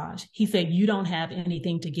gosh. He said, you don't have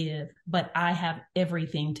anything to give, but I have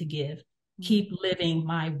everything to give. Keep living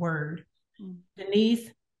my word. Denise,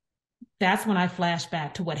 that's when I flashed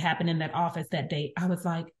back to what happened in that office that day. I was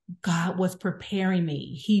like, God was preparing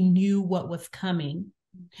me. He knew what was coming.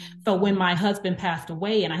 So when my husband passed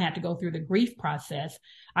away and I had to go through the grief process,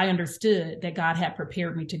 I understood that God had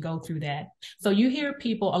prepared me to go through that. So you hear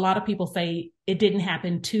people, a lot of people say it didn't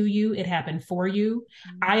happen to you, it happened for you.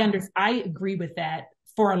 I agree with that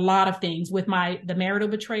for a lot of things. With the marital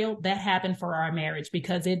betrayal, that happened for our marriage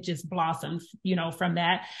because it just blossomed, from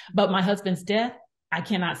that. But my husband's death, I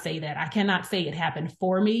cannot say that. I cannot say it happened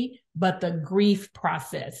for me, but the grief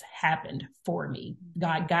process happened for me.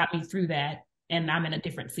 God got me through that. And I'm in a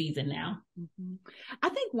different season now. I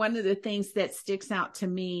think one of the things that sticks out to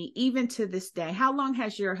me, even to this day, how long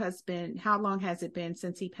has it been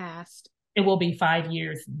since he passed? It will be 5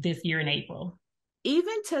 years this year in April.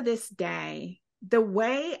 Even to this day, the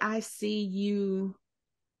way I see you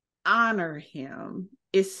honor him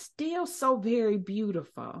is still so very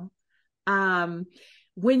beautiful.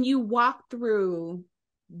 When you walk through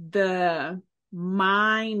the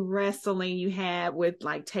mind wrestling you had with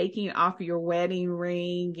like taking off your wedding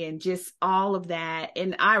ring and just all of that,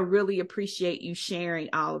 and I really appreciate you sharing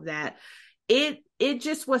all of that. It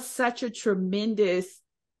just was such a tremendous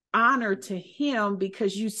honor to him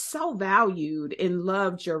because you so valued and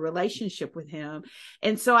loved your relationship with him.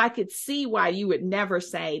 And so I could see why you would never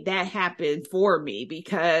say that happened for me,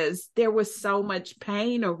 because there was so much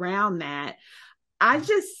pain around that. I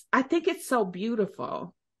think it's so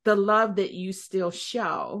beautiful, the love that you still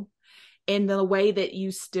show and the way that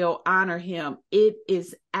you still honor him. It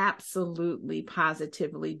is absolutely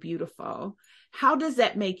positively beautiful. How does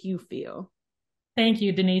that make you feel? Thank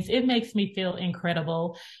you, Denise. It makes me feel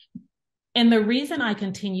incredible. And the reason I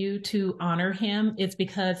continue to honor him is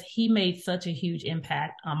because he made such a huge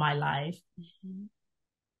impact on my life.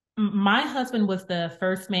 My husband was the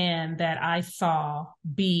first man that I saw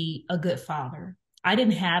be a good father. I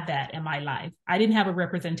didn't have that in my life. I didn't have a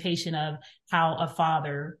representation of how a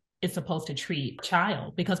father is supposed to treat a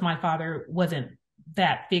child because my father wasn't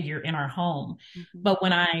that figure in our home. But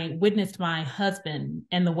when I witnessed my husband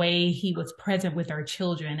and the way he was present with our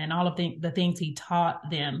children and all of the things he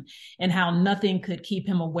taught them and how nothing could keep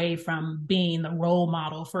him away from being the role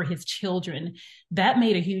model for his children, that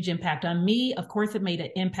made a huge impact on me. Of course, it made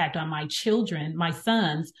an impact on my children, my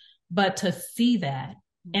sons, but to see that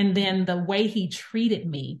and then the way he treated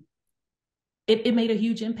me, it made a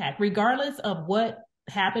huge impact. Regardless of what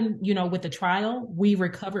happened, with the trial, we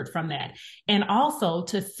recovered from that. And also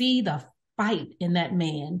to see the fight in that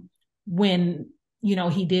man when,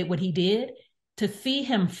 he did what he did, to see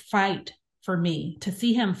him fight for me, to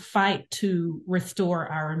see him fight to restore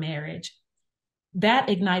our marriage, that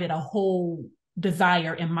ignited a whole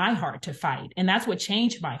desire in my heart to fight. And that's what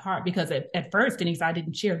changed my heart, because at first, Denise, I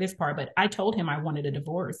didn't share this part, but I told him I wanted a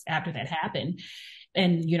divorce after that happened.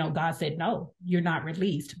 And, God said, no, you're not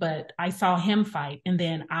released. But I saw him fight, and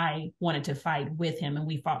then I wanted to fight with him, and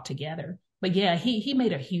we fought together. But yeah, he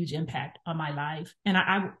made a huge impact on my life. And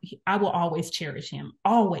I will always cherish him,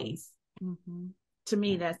 always. To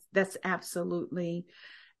me, that's absolutely,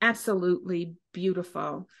 absolutely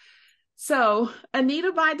beautiful. So,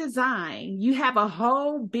 Anita by Design, you have a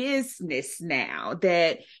whole business now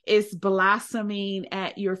that is blossoming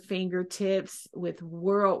at your fingertips with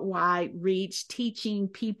worldwide reach, teaching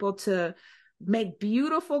people to make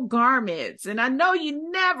beautiful garments. And I know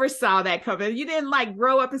you never saw that coming. You didn't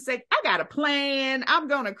grow up and say, I got a plan. I'm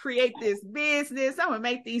going to create this business. I'm going to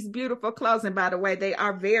make these beautiful clothes. And by the way, they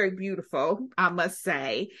are very beautiful, I must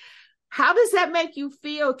say. How does that make you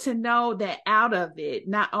feel to know that out of it,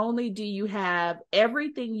 not only do you have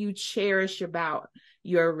everything you cherish about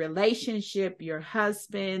your relationship, your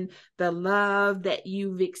husband, the love that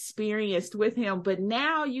you've experienced with him. But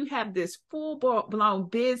now you have this full-blown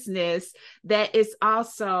business that is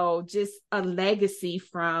also just a legacy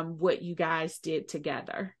from what you guys did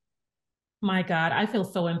together. My God, I feel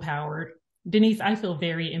so empowered. Denise, I feel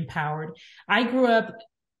very empowered. I grew up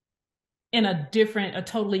in a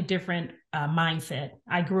totally different mindset.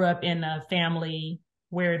 I grew up in a family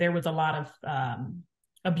where there was a lot of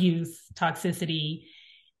abuse, toxicity.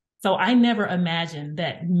 So I never imagined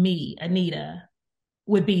that me, Anita,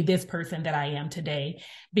 would be this person that I am today.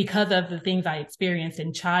 Because of the things I experienced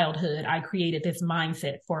in childhood, I created this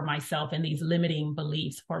mindset for myself and these limiting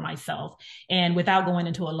beliefs for myself. And without going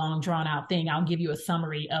into a long drawn out thing, I'll give you a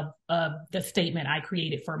summary of the statement I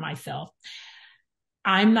created for myself.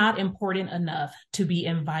 I'm not important enough to be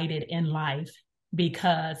invited in life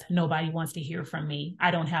because nobody wants to hear from me. I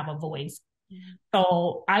don't have a voice. Mm-hmm.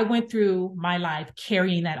 So I went through my life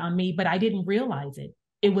carrying that on me, but I didn't realize it.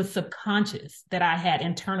 It was subconscious that I had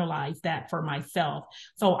internalized that for myself.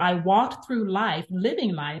 So I walked through life,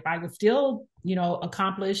 living life. I was still,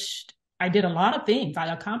 accomplished. I did a lot of things.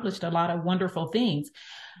 I accomplished a lot of wonderful things.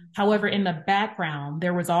 However, in the background,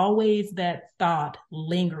 there was always that thought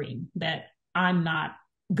lingering that I'm not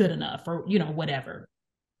good enough or, whatever.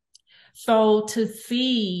 So to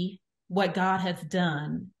see what God has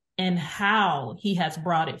done and how he has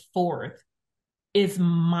brought it forth is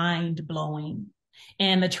mind blowing.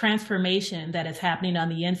 And the transformation that is happening on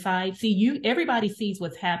the inside. Everybody sees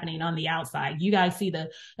what's happening on the outside. You guys see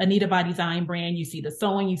the Anita by Design brand, you see the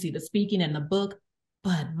sewing, you see the speaking and the book.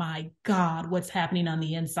 But my God, what's happening on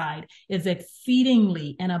the inside is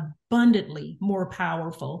exceedingly and abundantly more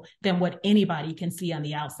powerful than what anybody can see on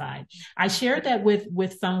the outside. I shared that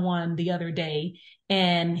with someone the other day,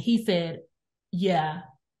 and he said, yeah,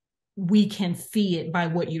 we can see it by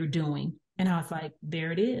what you're doing. And I was like,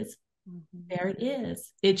 there it is. Mm-hmm. There it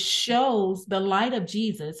is. It shows the light of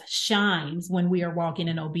Jesus shines when we are walking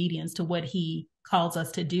in obedience to what he calls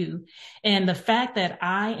us to do. And the fact that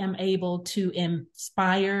I am able to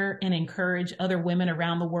inspire and encourage other women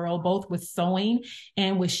around the world, both with sewing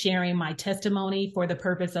and with sharing my testimony for the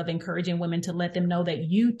purpose of encouraging women to let them know that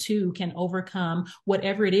you too can overcome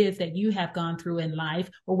whatever it is that you have gone through in life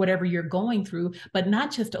or whatever you're going through, but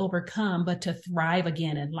not just to overcome, but to thrive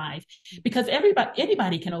again in life. Because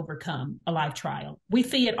anybody can overcome a life trial. We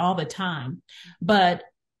see it all the time, but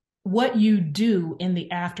what you do in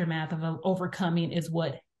the aftermath of overcoming is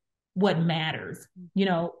what matters.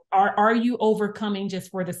 Are you overcoming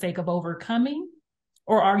just for the sake of overcoming,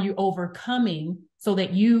 or are you overcoming so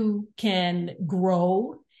that you can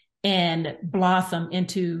grow and blossom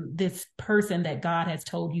into this person that God has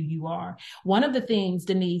told you are? One of the things,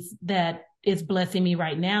 Denise, that is blessing me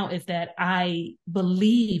right now is that I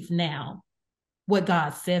believe now what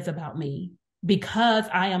God says about me. Because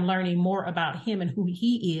I am learning more about him and who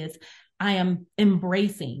he is, I am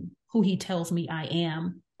embracing who he tells me I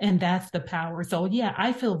am. And that's the power. So yeah,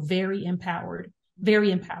 I feel very empowered,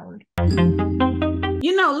 very empowered.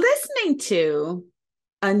 Listening to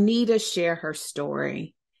Anita share her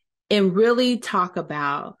story and really talk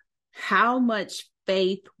about how much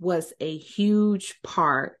faith was a huge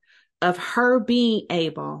part of her being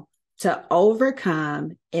able to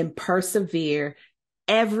overcome and persevere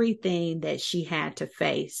everything that she had to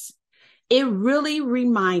face. It really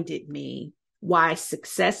reminded me why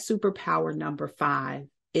success superpower number 5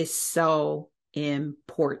 is so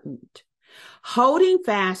important. Holding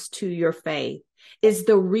fast to your faith is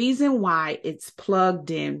the reason why it's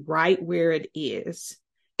plugged in right where it is.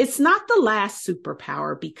 It's not the last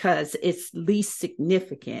superpower because it's least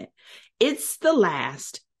significant. It's the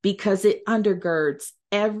last because it undergirds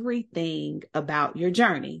everything about your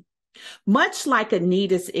journey. Much like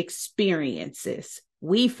Anita's experiences,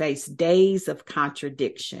 we face days of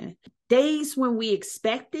contradiction, days when we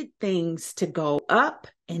expected things to go up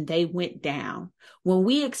and they went down, when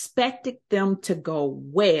we expected them to go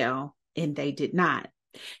well and they did not.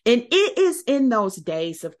 And it is in those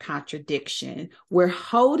days of contradiction where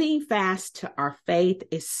holding fast to our faith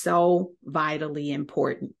is so vitally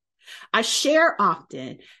important. I share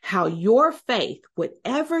often how your faith,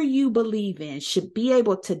 whatever you believe in, should be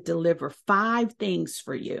able to deliver 5 things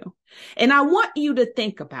for you. And I want you to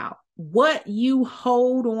think about what you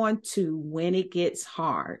hold on to when it gets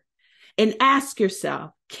hard and ask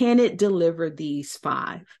yourself, can it deliver these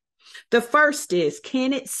 5? The first is,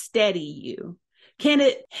 can it steady you? Can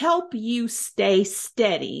it help you stay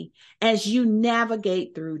steady as you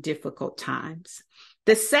navigate through difficult times?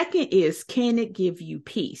 The second is, can it give you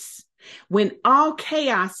peace? When all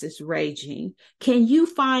chaos is raging, can you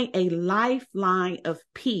find a lifeline of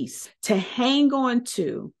peace to hang on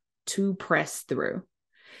to press through?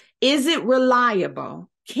 Is it reliable?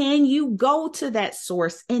 Can you go to that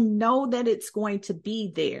source and know that it's going to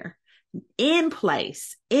be there, in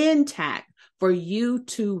place, intact, for you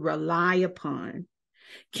to rely upon?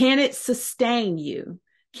 Can it sustain you?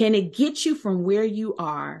 Can it get you from where you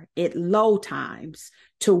are at low times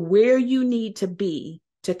to where you need to be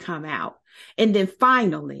to come out? And then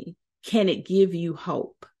finally, can it give you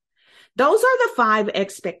hope? Those are the 5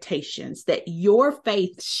 expectations that your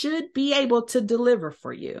faith should be able to deliver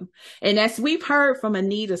for you. And as we've heard from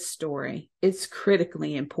Anita's story, it's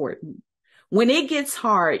critically important. When it gets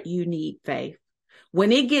hard, you need faith.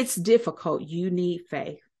 When it gets difficult, you need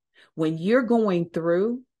faith. When you're going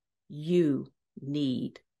through, you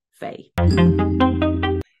need faith.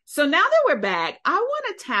 So now that we're back, I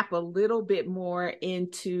want to tap a little bit more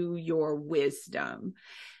into your wisdom.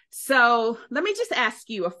 So let me just ask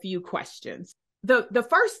you a few questions. The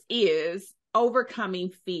first is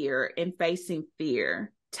overcoming fear and facing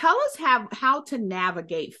fear. Tell us how to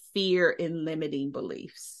navigate fear and limiting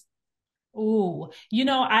beliefs. Ooh,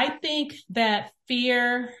 I think that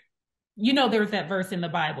fear, there's that verse in the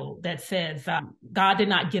Bible that says, God did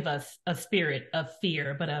not give us a spirit of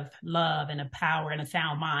fear, but of love and of power and a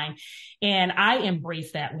sound mind. And I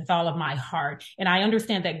embrace that with all of my heart. And I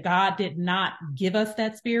understand that God did not give us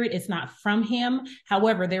that spirit. It's not from him.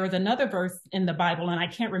 However, there is another verse in the Bible, and I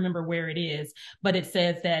can't remember where it is, but it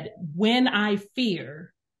says that when I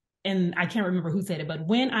fear, and I can't remember who said it, but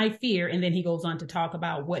when I fear, and then he goes on to talk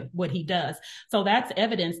about what he does. So that's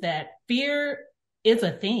evidence that fear is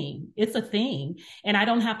a thing. It's a thing. And I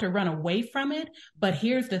don't have to run away from it. But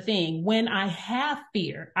here's the thing. When I have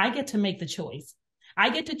fear, I get to make the choice.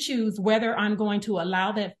 I get to choose whether I'm going to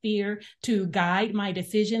allow that fear to guide my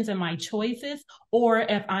decisions and my choices, or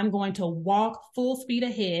if I'm going to walk full speed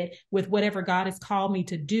ahead with whatever God has called me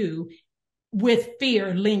to do, with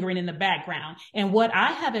fear lingering in the background. And what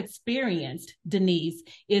I have experienced, Denise,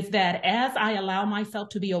 is that as I allow myself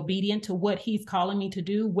to be obedient to what he's calling me to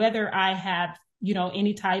do, whether I have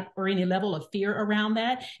any type or any level of fear around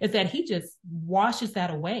that, is that he just washes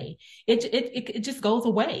that away. It just goes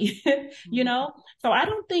away, So I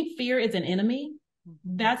don't think fear is an enemy.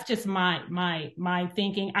 That's just my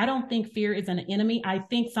thinking. I don't think fear is an enemy. I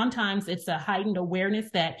think sometimes it's a heightened awareness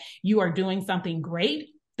that you are doing something great,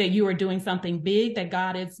 that you are doing something big, that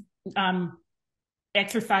God is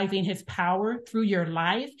exercising his power through your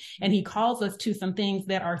life. And he calls us to some things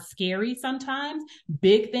that are scary sometimes,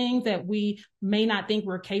 big things that we may not think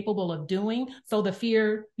we're capable of doing. So the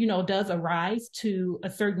fear, does arise to a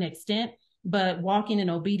certain extent, but walking in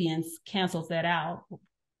obedience cancels that out.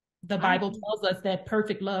 The Bible tells us that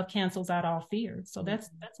perfect love cancels out all fear. So that's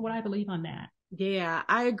what I believe on that. Yeah,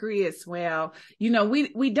 I agree as well.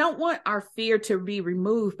 We don't want our fear to be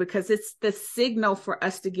removed because it's the signal for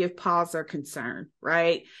us to give pause or concern,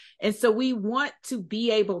 right? And so we want to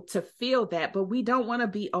be able to feel that, but we don't want to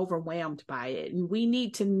be overwhelmed by it. And we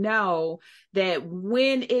need to know that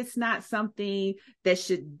when it's not something that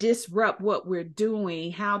should disrupt what we're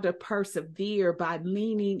doing, how to persevere by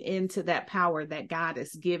leaning into that power that God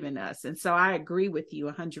has given us. And so I agree with you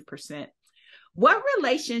 100%. What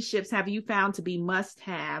relationships have you found to be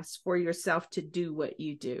must-haves for yourself to do what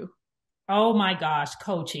you do? Oh my gosh,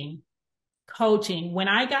 coaching. When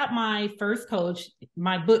I got my first coach,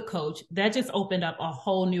 my book coach, that just opened up a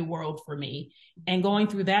whole new world for me. And going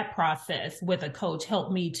through that process with a coach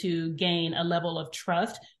helped me to gain a level of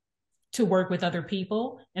trust to work with other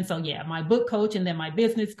people. And so, yeah, my book coach and then my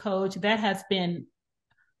business coach, that has been,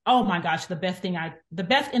 oh my gosh, the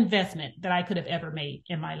best investment that I could have ever made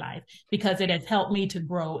in my life, because it has helped me to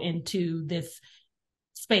grow into this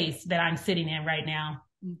space that I'm sitting in right now.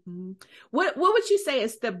 Mm-hmm. What would you say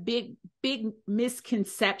is the big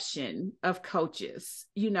misconception of coaches?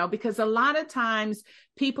 Because a lot of times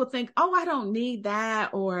people think, oh, I don't need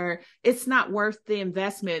that, or it's not worth the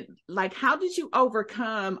investment. Like, how did you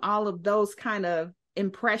overcome all of those kind of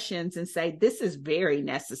impressions and say, this is very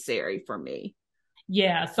necessary for me?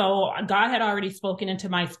 Yeah. So God had already spoken into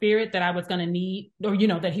my spirit that I was going to need, or,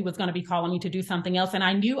 that he was going to be calling me to do something else. And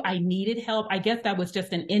I knew I needed help. I guess that was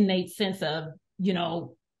just an innate sense of,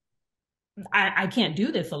 I can't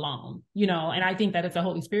do this alone, and I think that it's the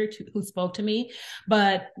Holy Spirit who spoke to me.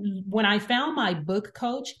 But when I found my book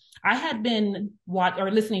coach, I had been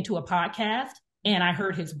listening to a podcast and I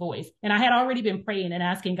heard his voice, and I had already been praying and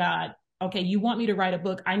asking God, okay, you want me to write a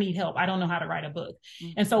book? I need help. I don't know how to write a book.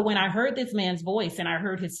 Mm-hmm. And so when I heard this man's voice and I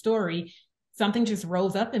heard his story, something just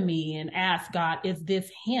rose up in me and asked God, is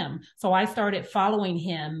this him? So I started following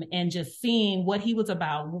him and just seeing what he was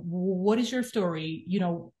about. What is your story?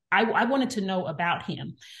 I wanted to know about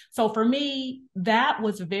him. So for me, that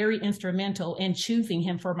was very instrumental in choosing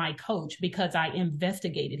him for my coach, because I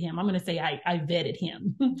investigated him. I'm going to say I vetted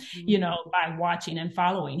him, by watching and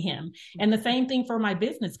following him. And the same thing for my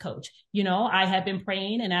business coach. I had been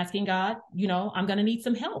praying and asking God, I'm going to need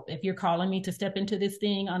some help if you're calling me to step into this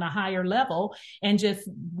thing on a higher level, and just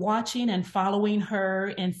watching and following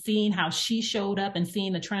her and seeing how she showed up and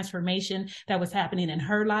seeing the transformation that was happening in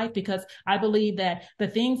her life. Because I believe that the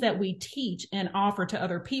things that we teach and offer to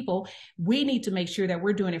other people, we need to make sure that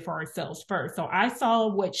we're doing it for ourselves first. So I saw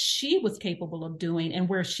what she was capable of doing and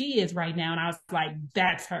where she is right now. And I was like,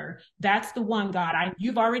 that's her. That's the one, God.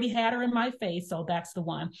 You've already had her in my face. So that's the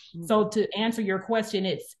one. Mm-hmm. So to answer your question,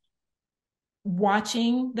 it's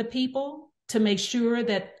watching the people to make sure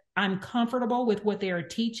that I'm comfortable with what they are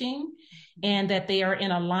teaching and that they are in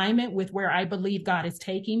alignment with where I believe God is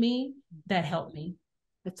taking me. That helped me.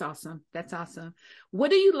 That's awesome. That's awesome.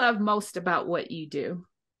 What do you love most about what you do?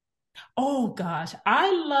 Oh gosh,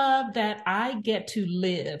 I love that I get to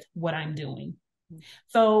live what I'm doing.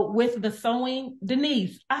 So with the sewing,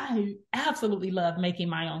 Denise, I absolutely love making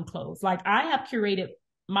my own clothes. Like, I have curated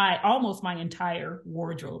almost my entire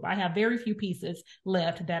wardrobe. I have very few pieces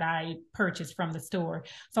left that I purchased from the store.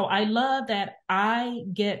 So I love that I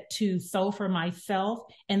get to sew for myself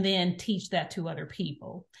and then teach that to other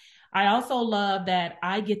people. I also love that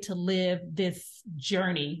I get to live this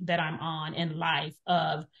journey that I'm on in life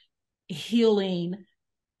of healing,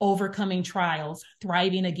 overcoming trials,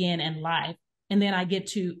 thriving again in life. And then I get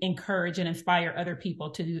to encourage and inspire other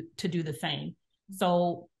people to do the same.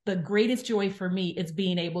 So the greatest joy for me is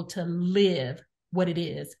being able to live what it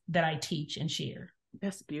is that I teach and share.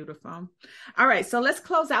 That's beautiful. All right. So let's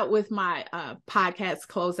close out with my podcast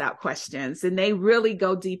closeout questions. And they really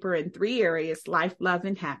go deeper in 3 areas: life, love,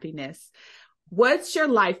 and happiness. What's your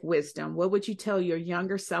life wisdom? What would you tell your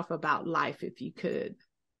younger self about life if you could?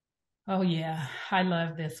 Oh, yeah. I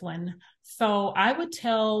love this one. So I would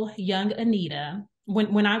tell young Anita,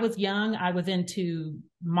 when I was young, I was into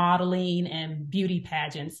modeling and beauty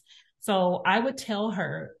pageants. So I would tell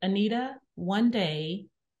her, Anita, one day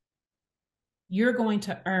you're going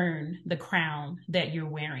to earn the crown that you're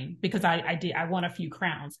wearing, because I won a few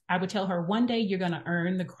crowns. I would tell her, one day you're going to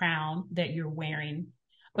earn the crown that you're wearing,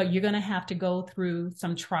 but you're going to have to go through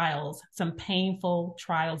some trials, some painful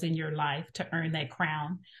trials in your life to earn that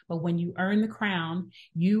crown. But when you earn the crown,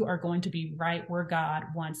 you are going to be right where God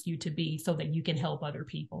wants you to be so that you can help other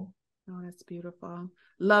people. Oh, that's beautiful.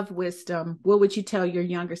 Love wisdom. What would you tell your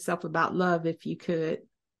younger self about love if you could?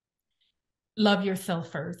 Love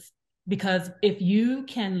yourself first. Because if you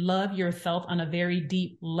can love yourself on a very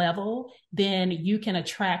deep level, then you can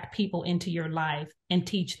attract people into your life and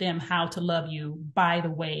teach them how to love you by the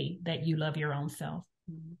way that you love your own self.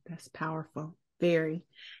 That's powerful. Very.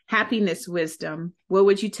 Happiness wisdom. What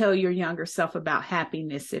would you tell your younger self about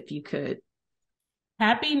happiness if you could?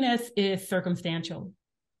 Happiness is circumstantial.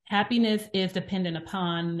 Happiness is dependent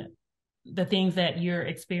upon the things that you're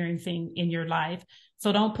experiencing in your life.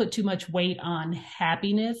 So don't put too much weight on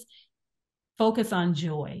happiness. Focus on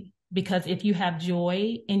joy, because if you have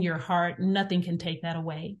joy in your heart, nothing can take that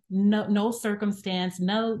away. No circumstance,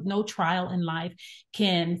 no trial in life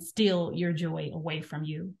can steal your joy away from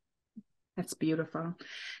you. That's beautiful.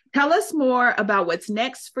 Tell us more about what's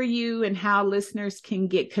next for you and how listeners can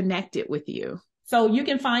get connected with you. So you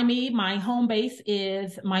can find me. My home base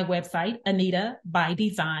is my website,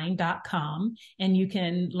 anitabydesign.com. And you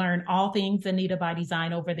can learn all things Anita by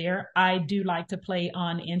Design over there. I do like to play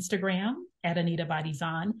on Instagram at Anita by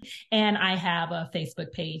Design. And I have a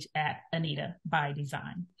Facebook page at Anita by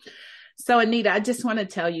Design. So Anita, I just want to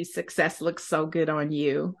tell you, success looks so good on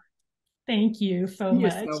you. Thank you so much.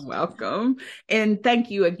 You're so welcome. And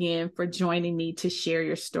thank you again for joining me to share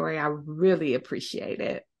your story. I really appreciate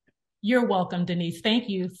it. You're welcome, Denise. Thank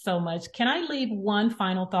you so much. Can I leave one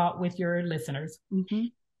final thought with your listeners? Mm-hmm.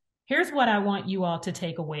 Here's what I want you all to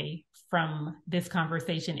take away from this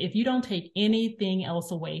conversation. If you don't take anything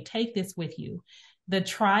else away, take this with you. The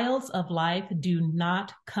trials of life do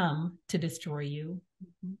not come to destroy you,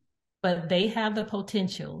 but they have the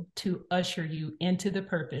potential to usher you into the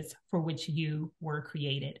purpose for which you were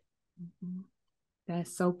created.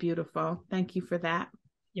 That's so beautiful. Thank you for that.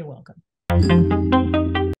 You're welcome.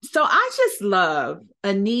 So I just love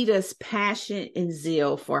Anita's passion and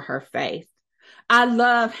zeal for her faith. I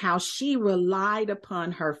love how she relied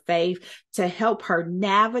upon her faith to help her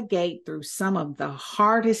navigate through some of the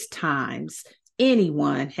hardest times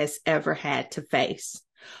anyone has ever had to face.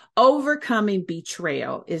 Overcoming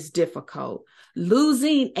betrayal is difficult.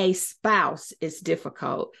 Losing a spouse is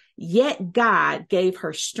difficult. Yet God gave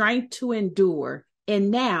her strength to endure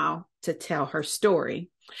and now to tell her story.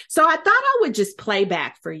 So I thought I would just play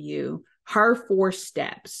back for you her 4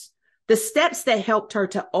 steps, the steps that helped her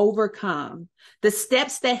to overcome, the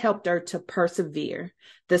steps that helped her to persevere,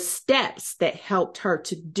 the steps that helped her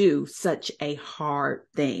to do such a hard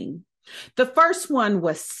thing. The first one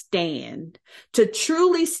was stand, to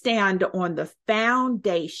truly stand on the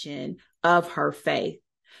foundation of her faith.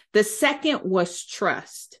 The second was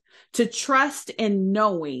trust, to trust in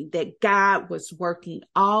knowing that God was working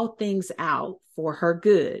all things out for her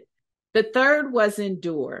good. The third was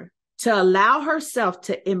endure, to allow herself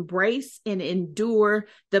to embrace and endure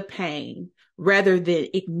the pain rather than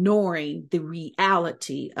ignoring the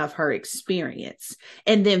reality of her experience.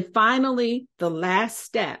 And then finally, the last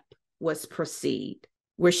step was proceed,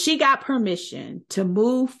 where she got permission to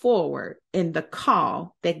move forward in the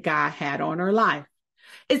call that God had on her life.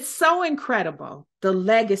 It's so incredible, the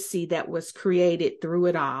legacy that was created through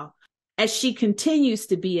it all, as she continues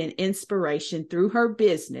to be an inspiration through her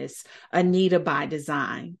business, Anita by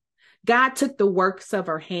Design. God took the works of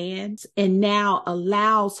her hands and now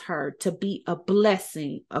allows her to be a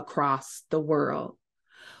blessing across the world.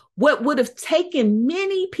 What would have taken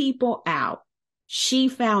many people out, she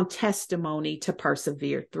found testimony to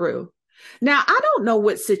persevere through. Now, I don't know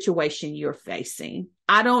what situation you're facing.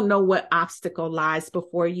 I don't know what obstacle lies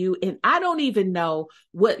before you, and I don't even know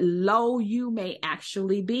what low you may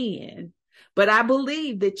actually be in. But I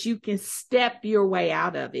believe that you can step your way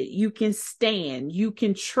out of it. You can stand, you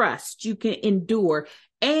can trust, you can endure,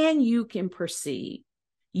 and you can proceed.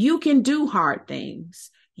 You can do hard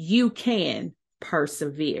things. You can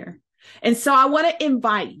persevere. And so I want to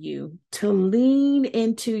invite you to lean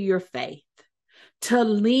into your faith, to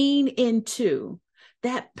lean into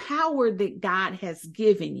that power that God has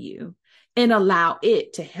given you and allow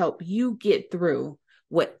it to help you get through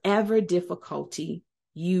whatever difficulty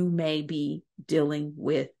you may be dealing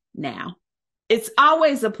with now. It's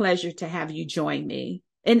always a pleasure to have you join me,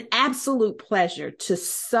 an absolute pleasure to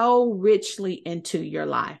sow richly into your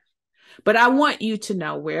life. But I want you to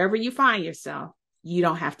know, wherever you find yourself, you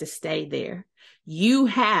don't have to stay there. You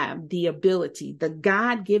have the ability, the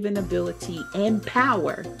God-given ability and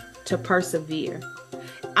power to persevere.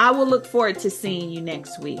 I will look forward to seeing you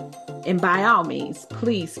next week. And by all means,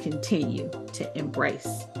 please continue to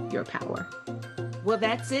embrace your power. Well,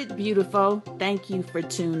 that's it, beautiful. Thank you for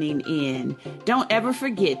tuning in. Don't ever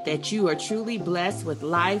forget that you are truly blessed with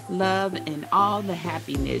life, love, and all the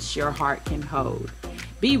happiness your heart can hold.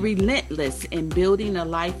 Be relentless in building a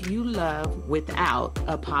life you love without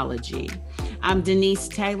apology. I'm Denise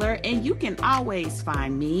Taylor, and you can always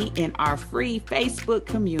find me in our free Facebook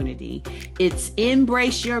community. It's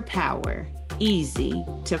Embrace Your Power, easy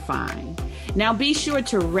to find. Now be sure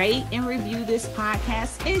to rate and review this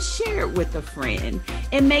podcast and share it with a friend.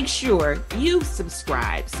 And make sure you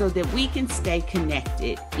subscribe so that we can stay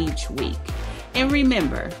connected each week. And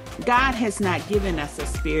remember, God has not given us a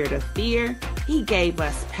spirit of fear. He gave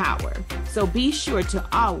us power. So be sure to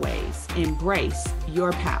always embrace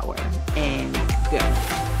your power and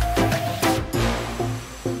go.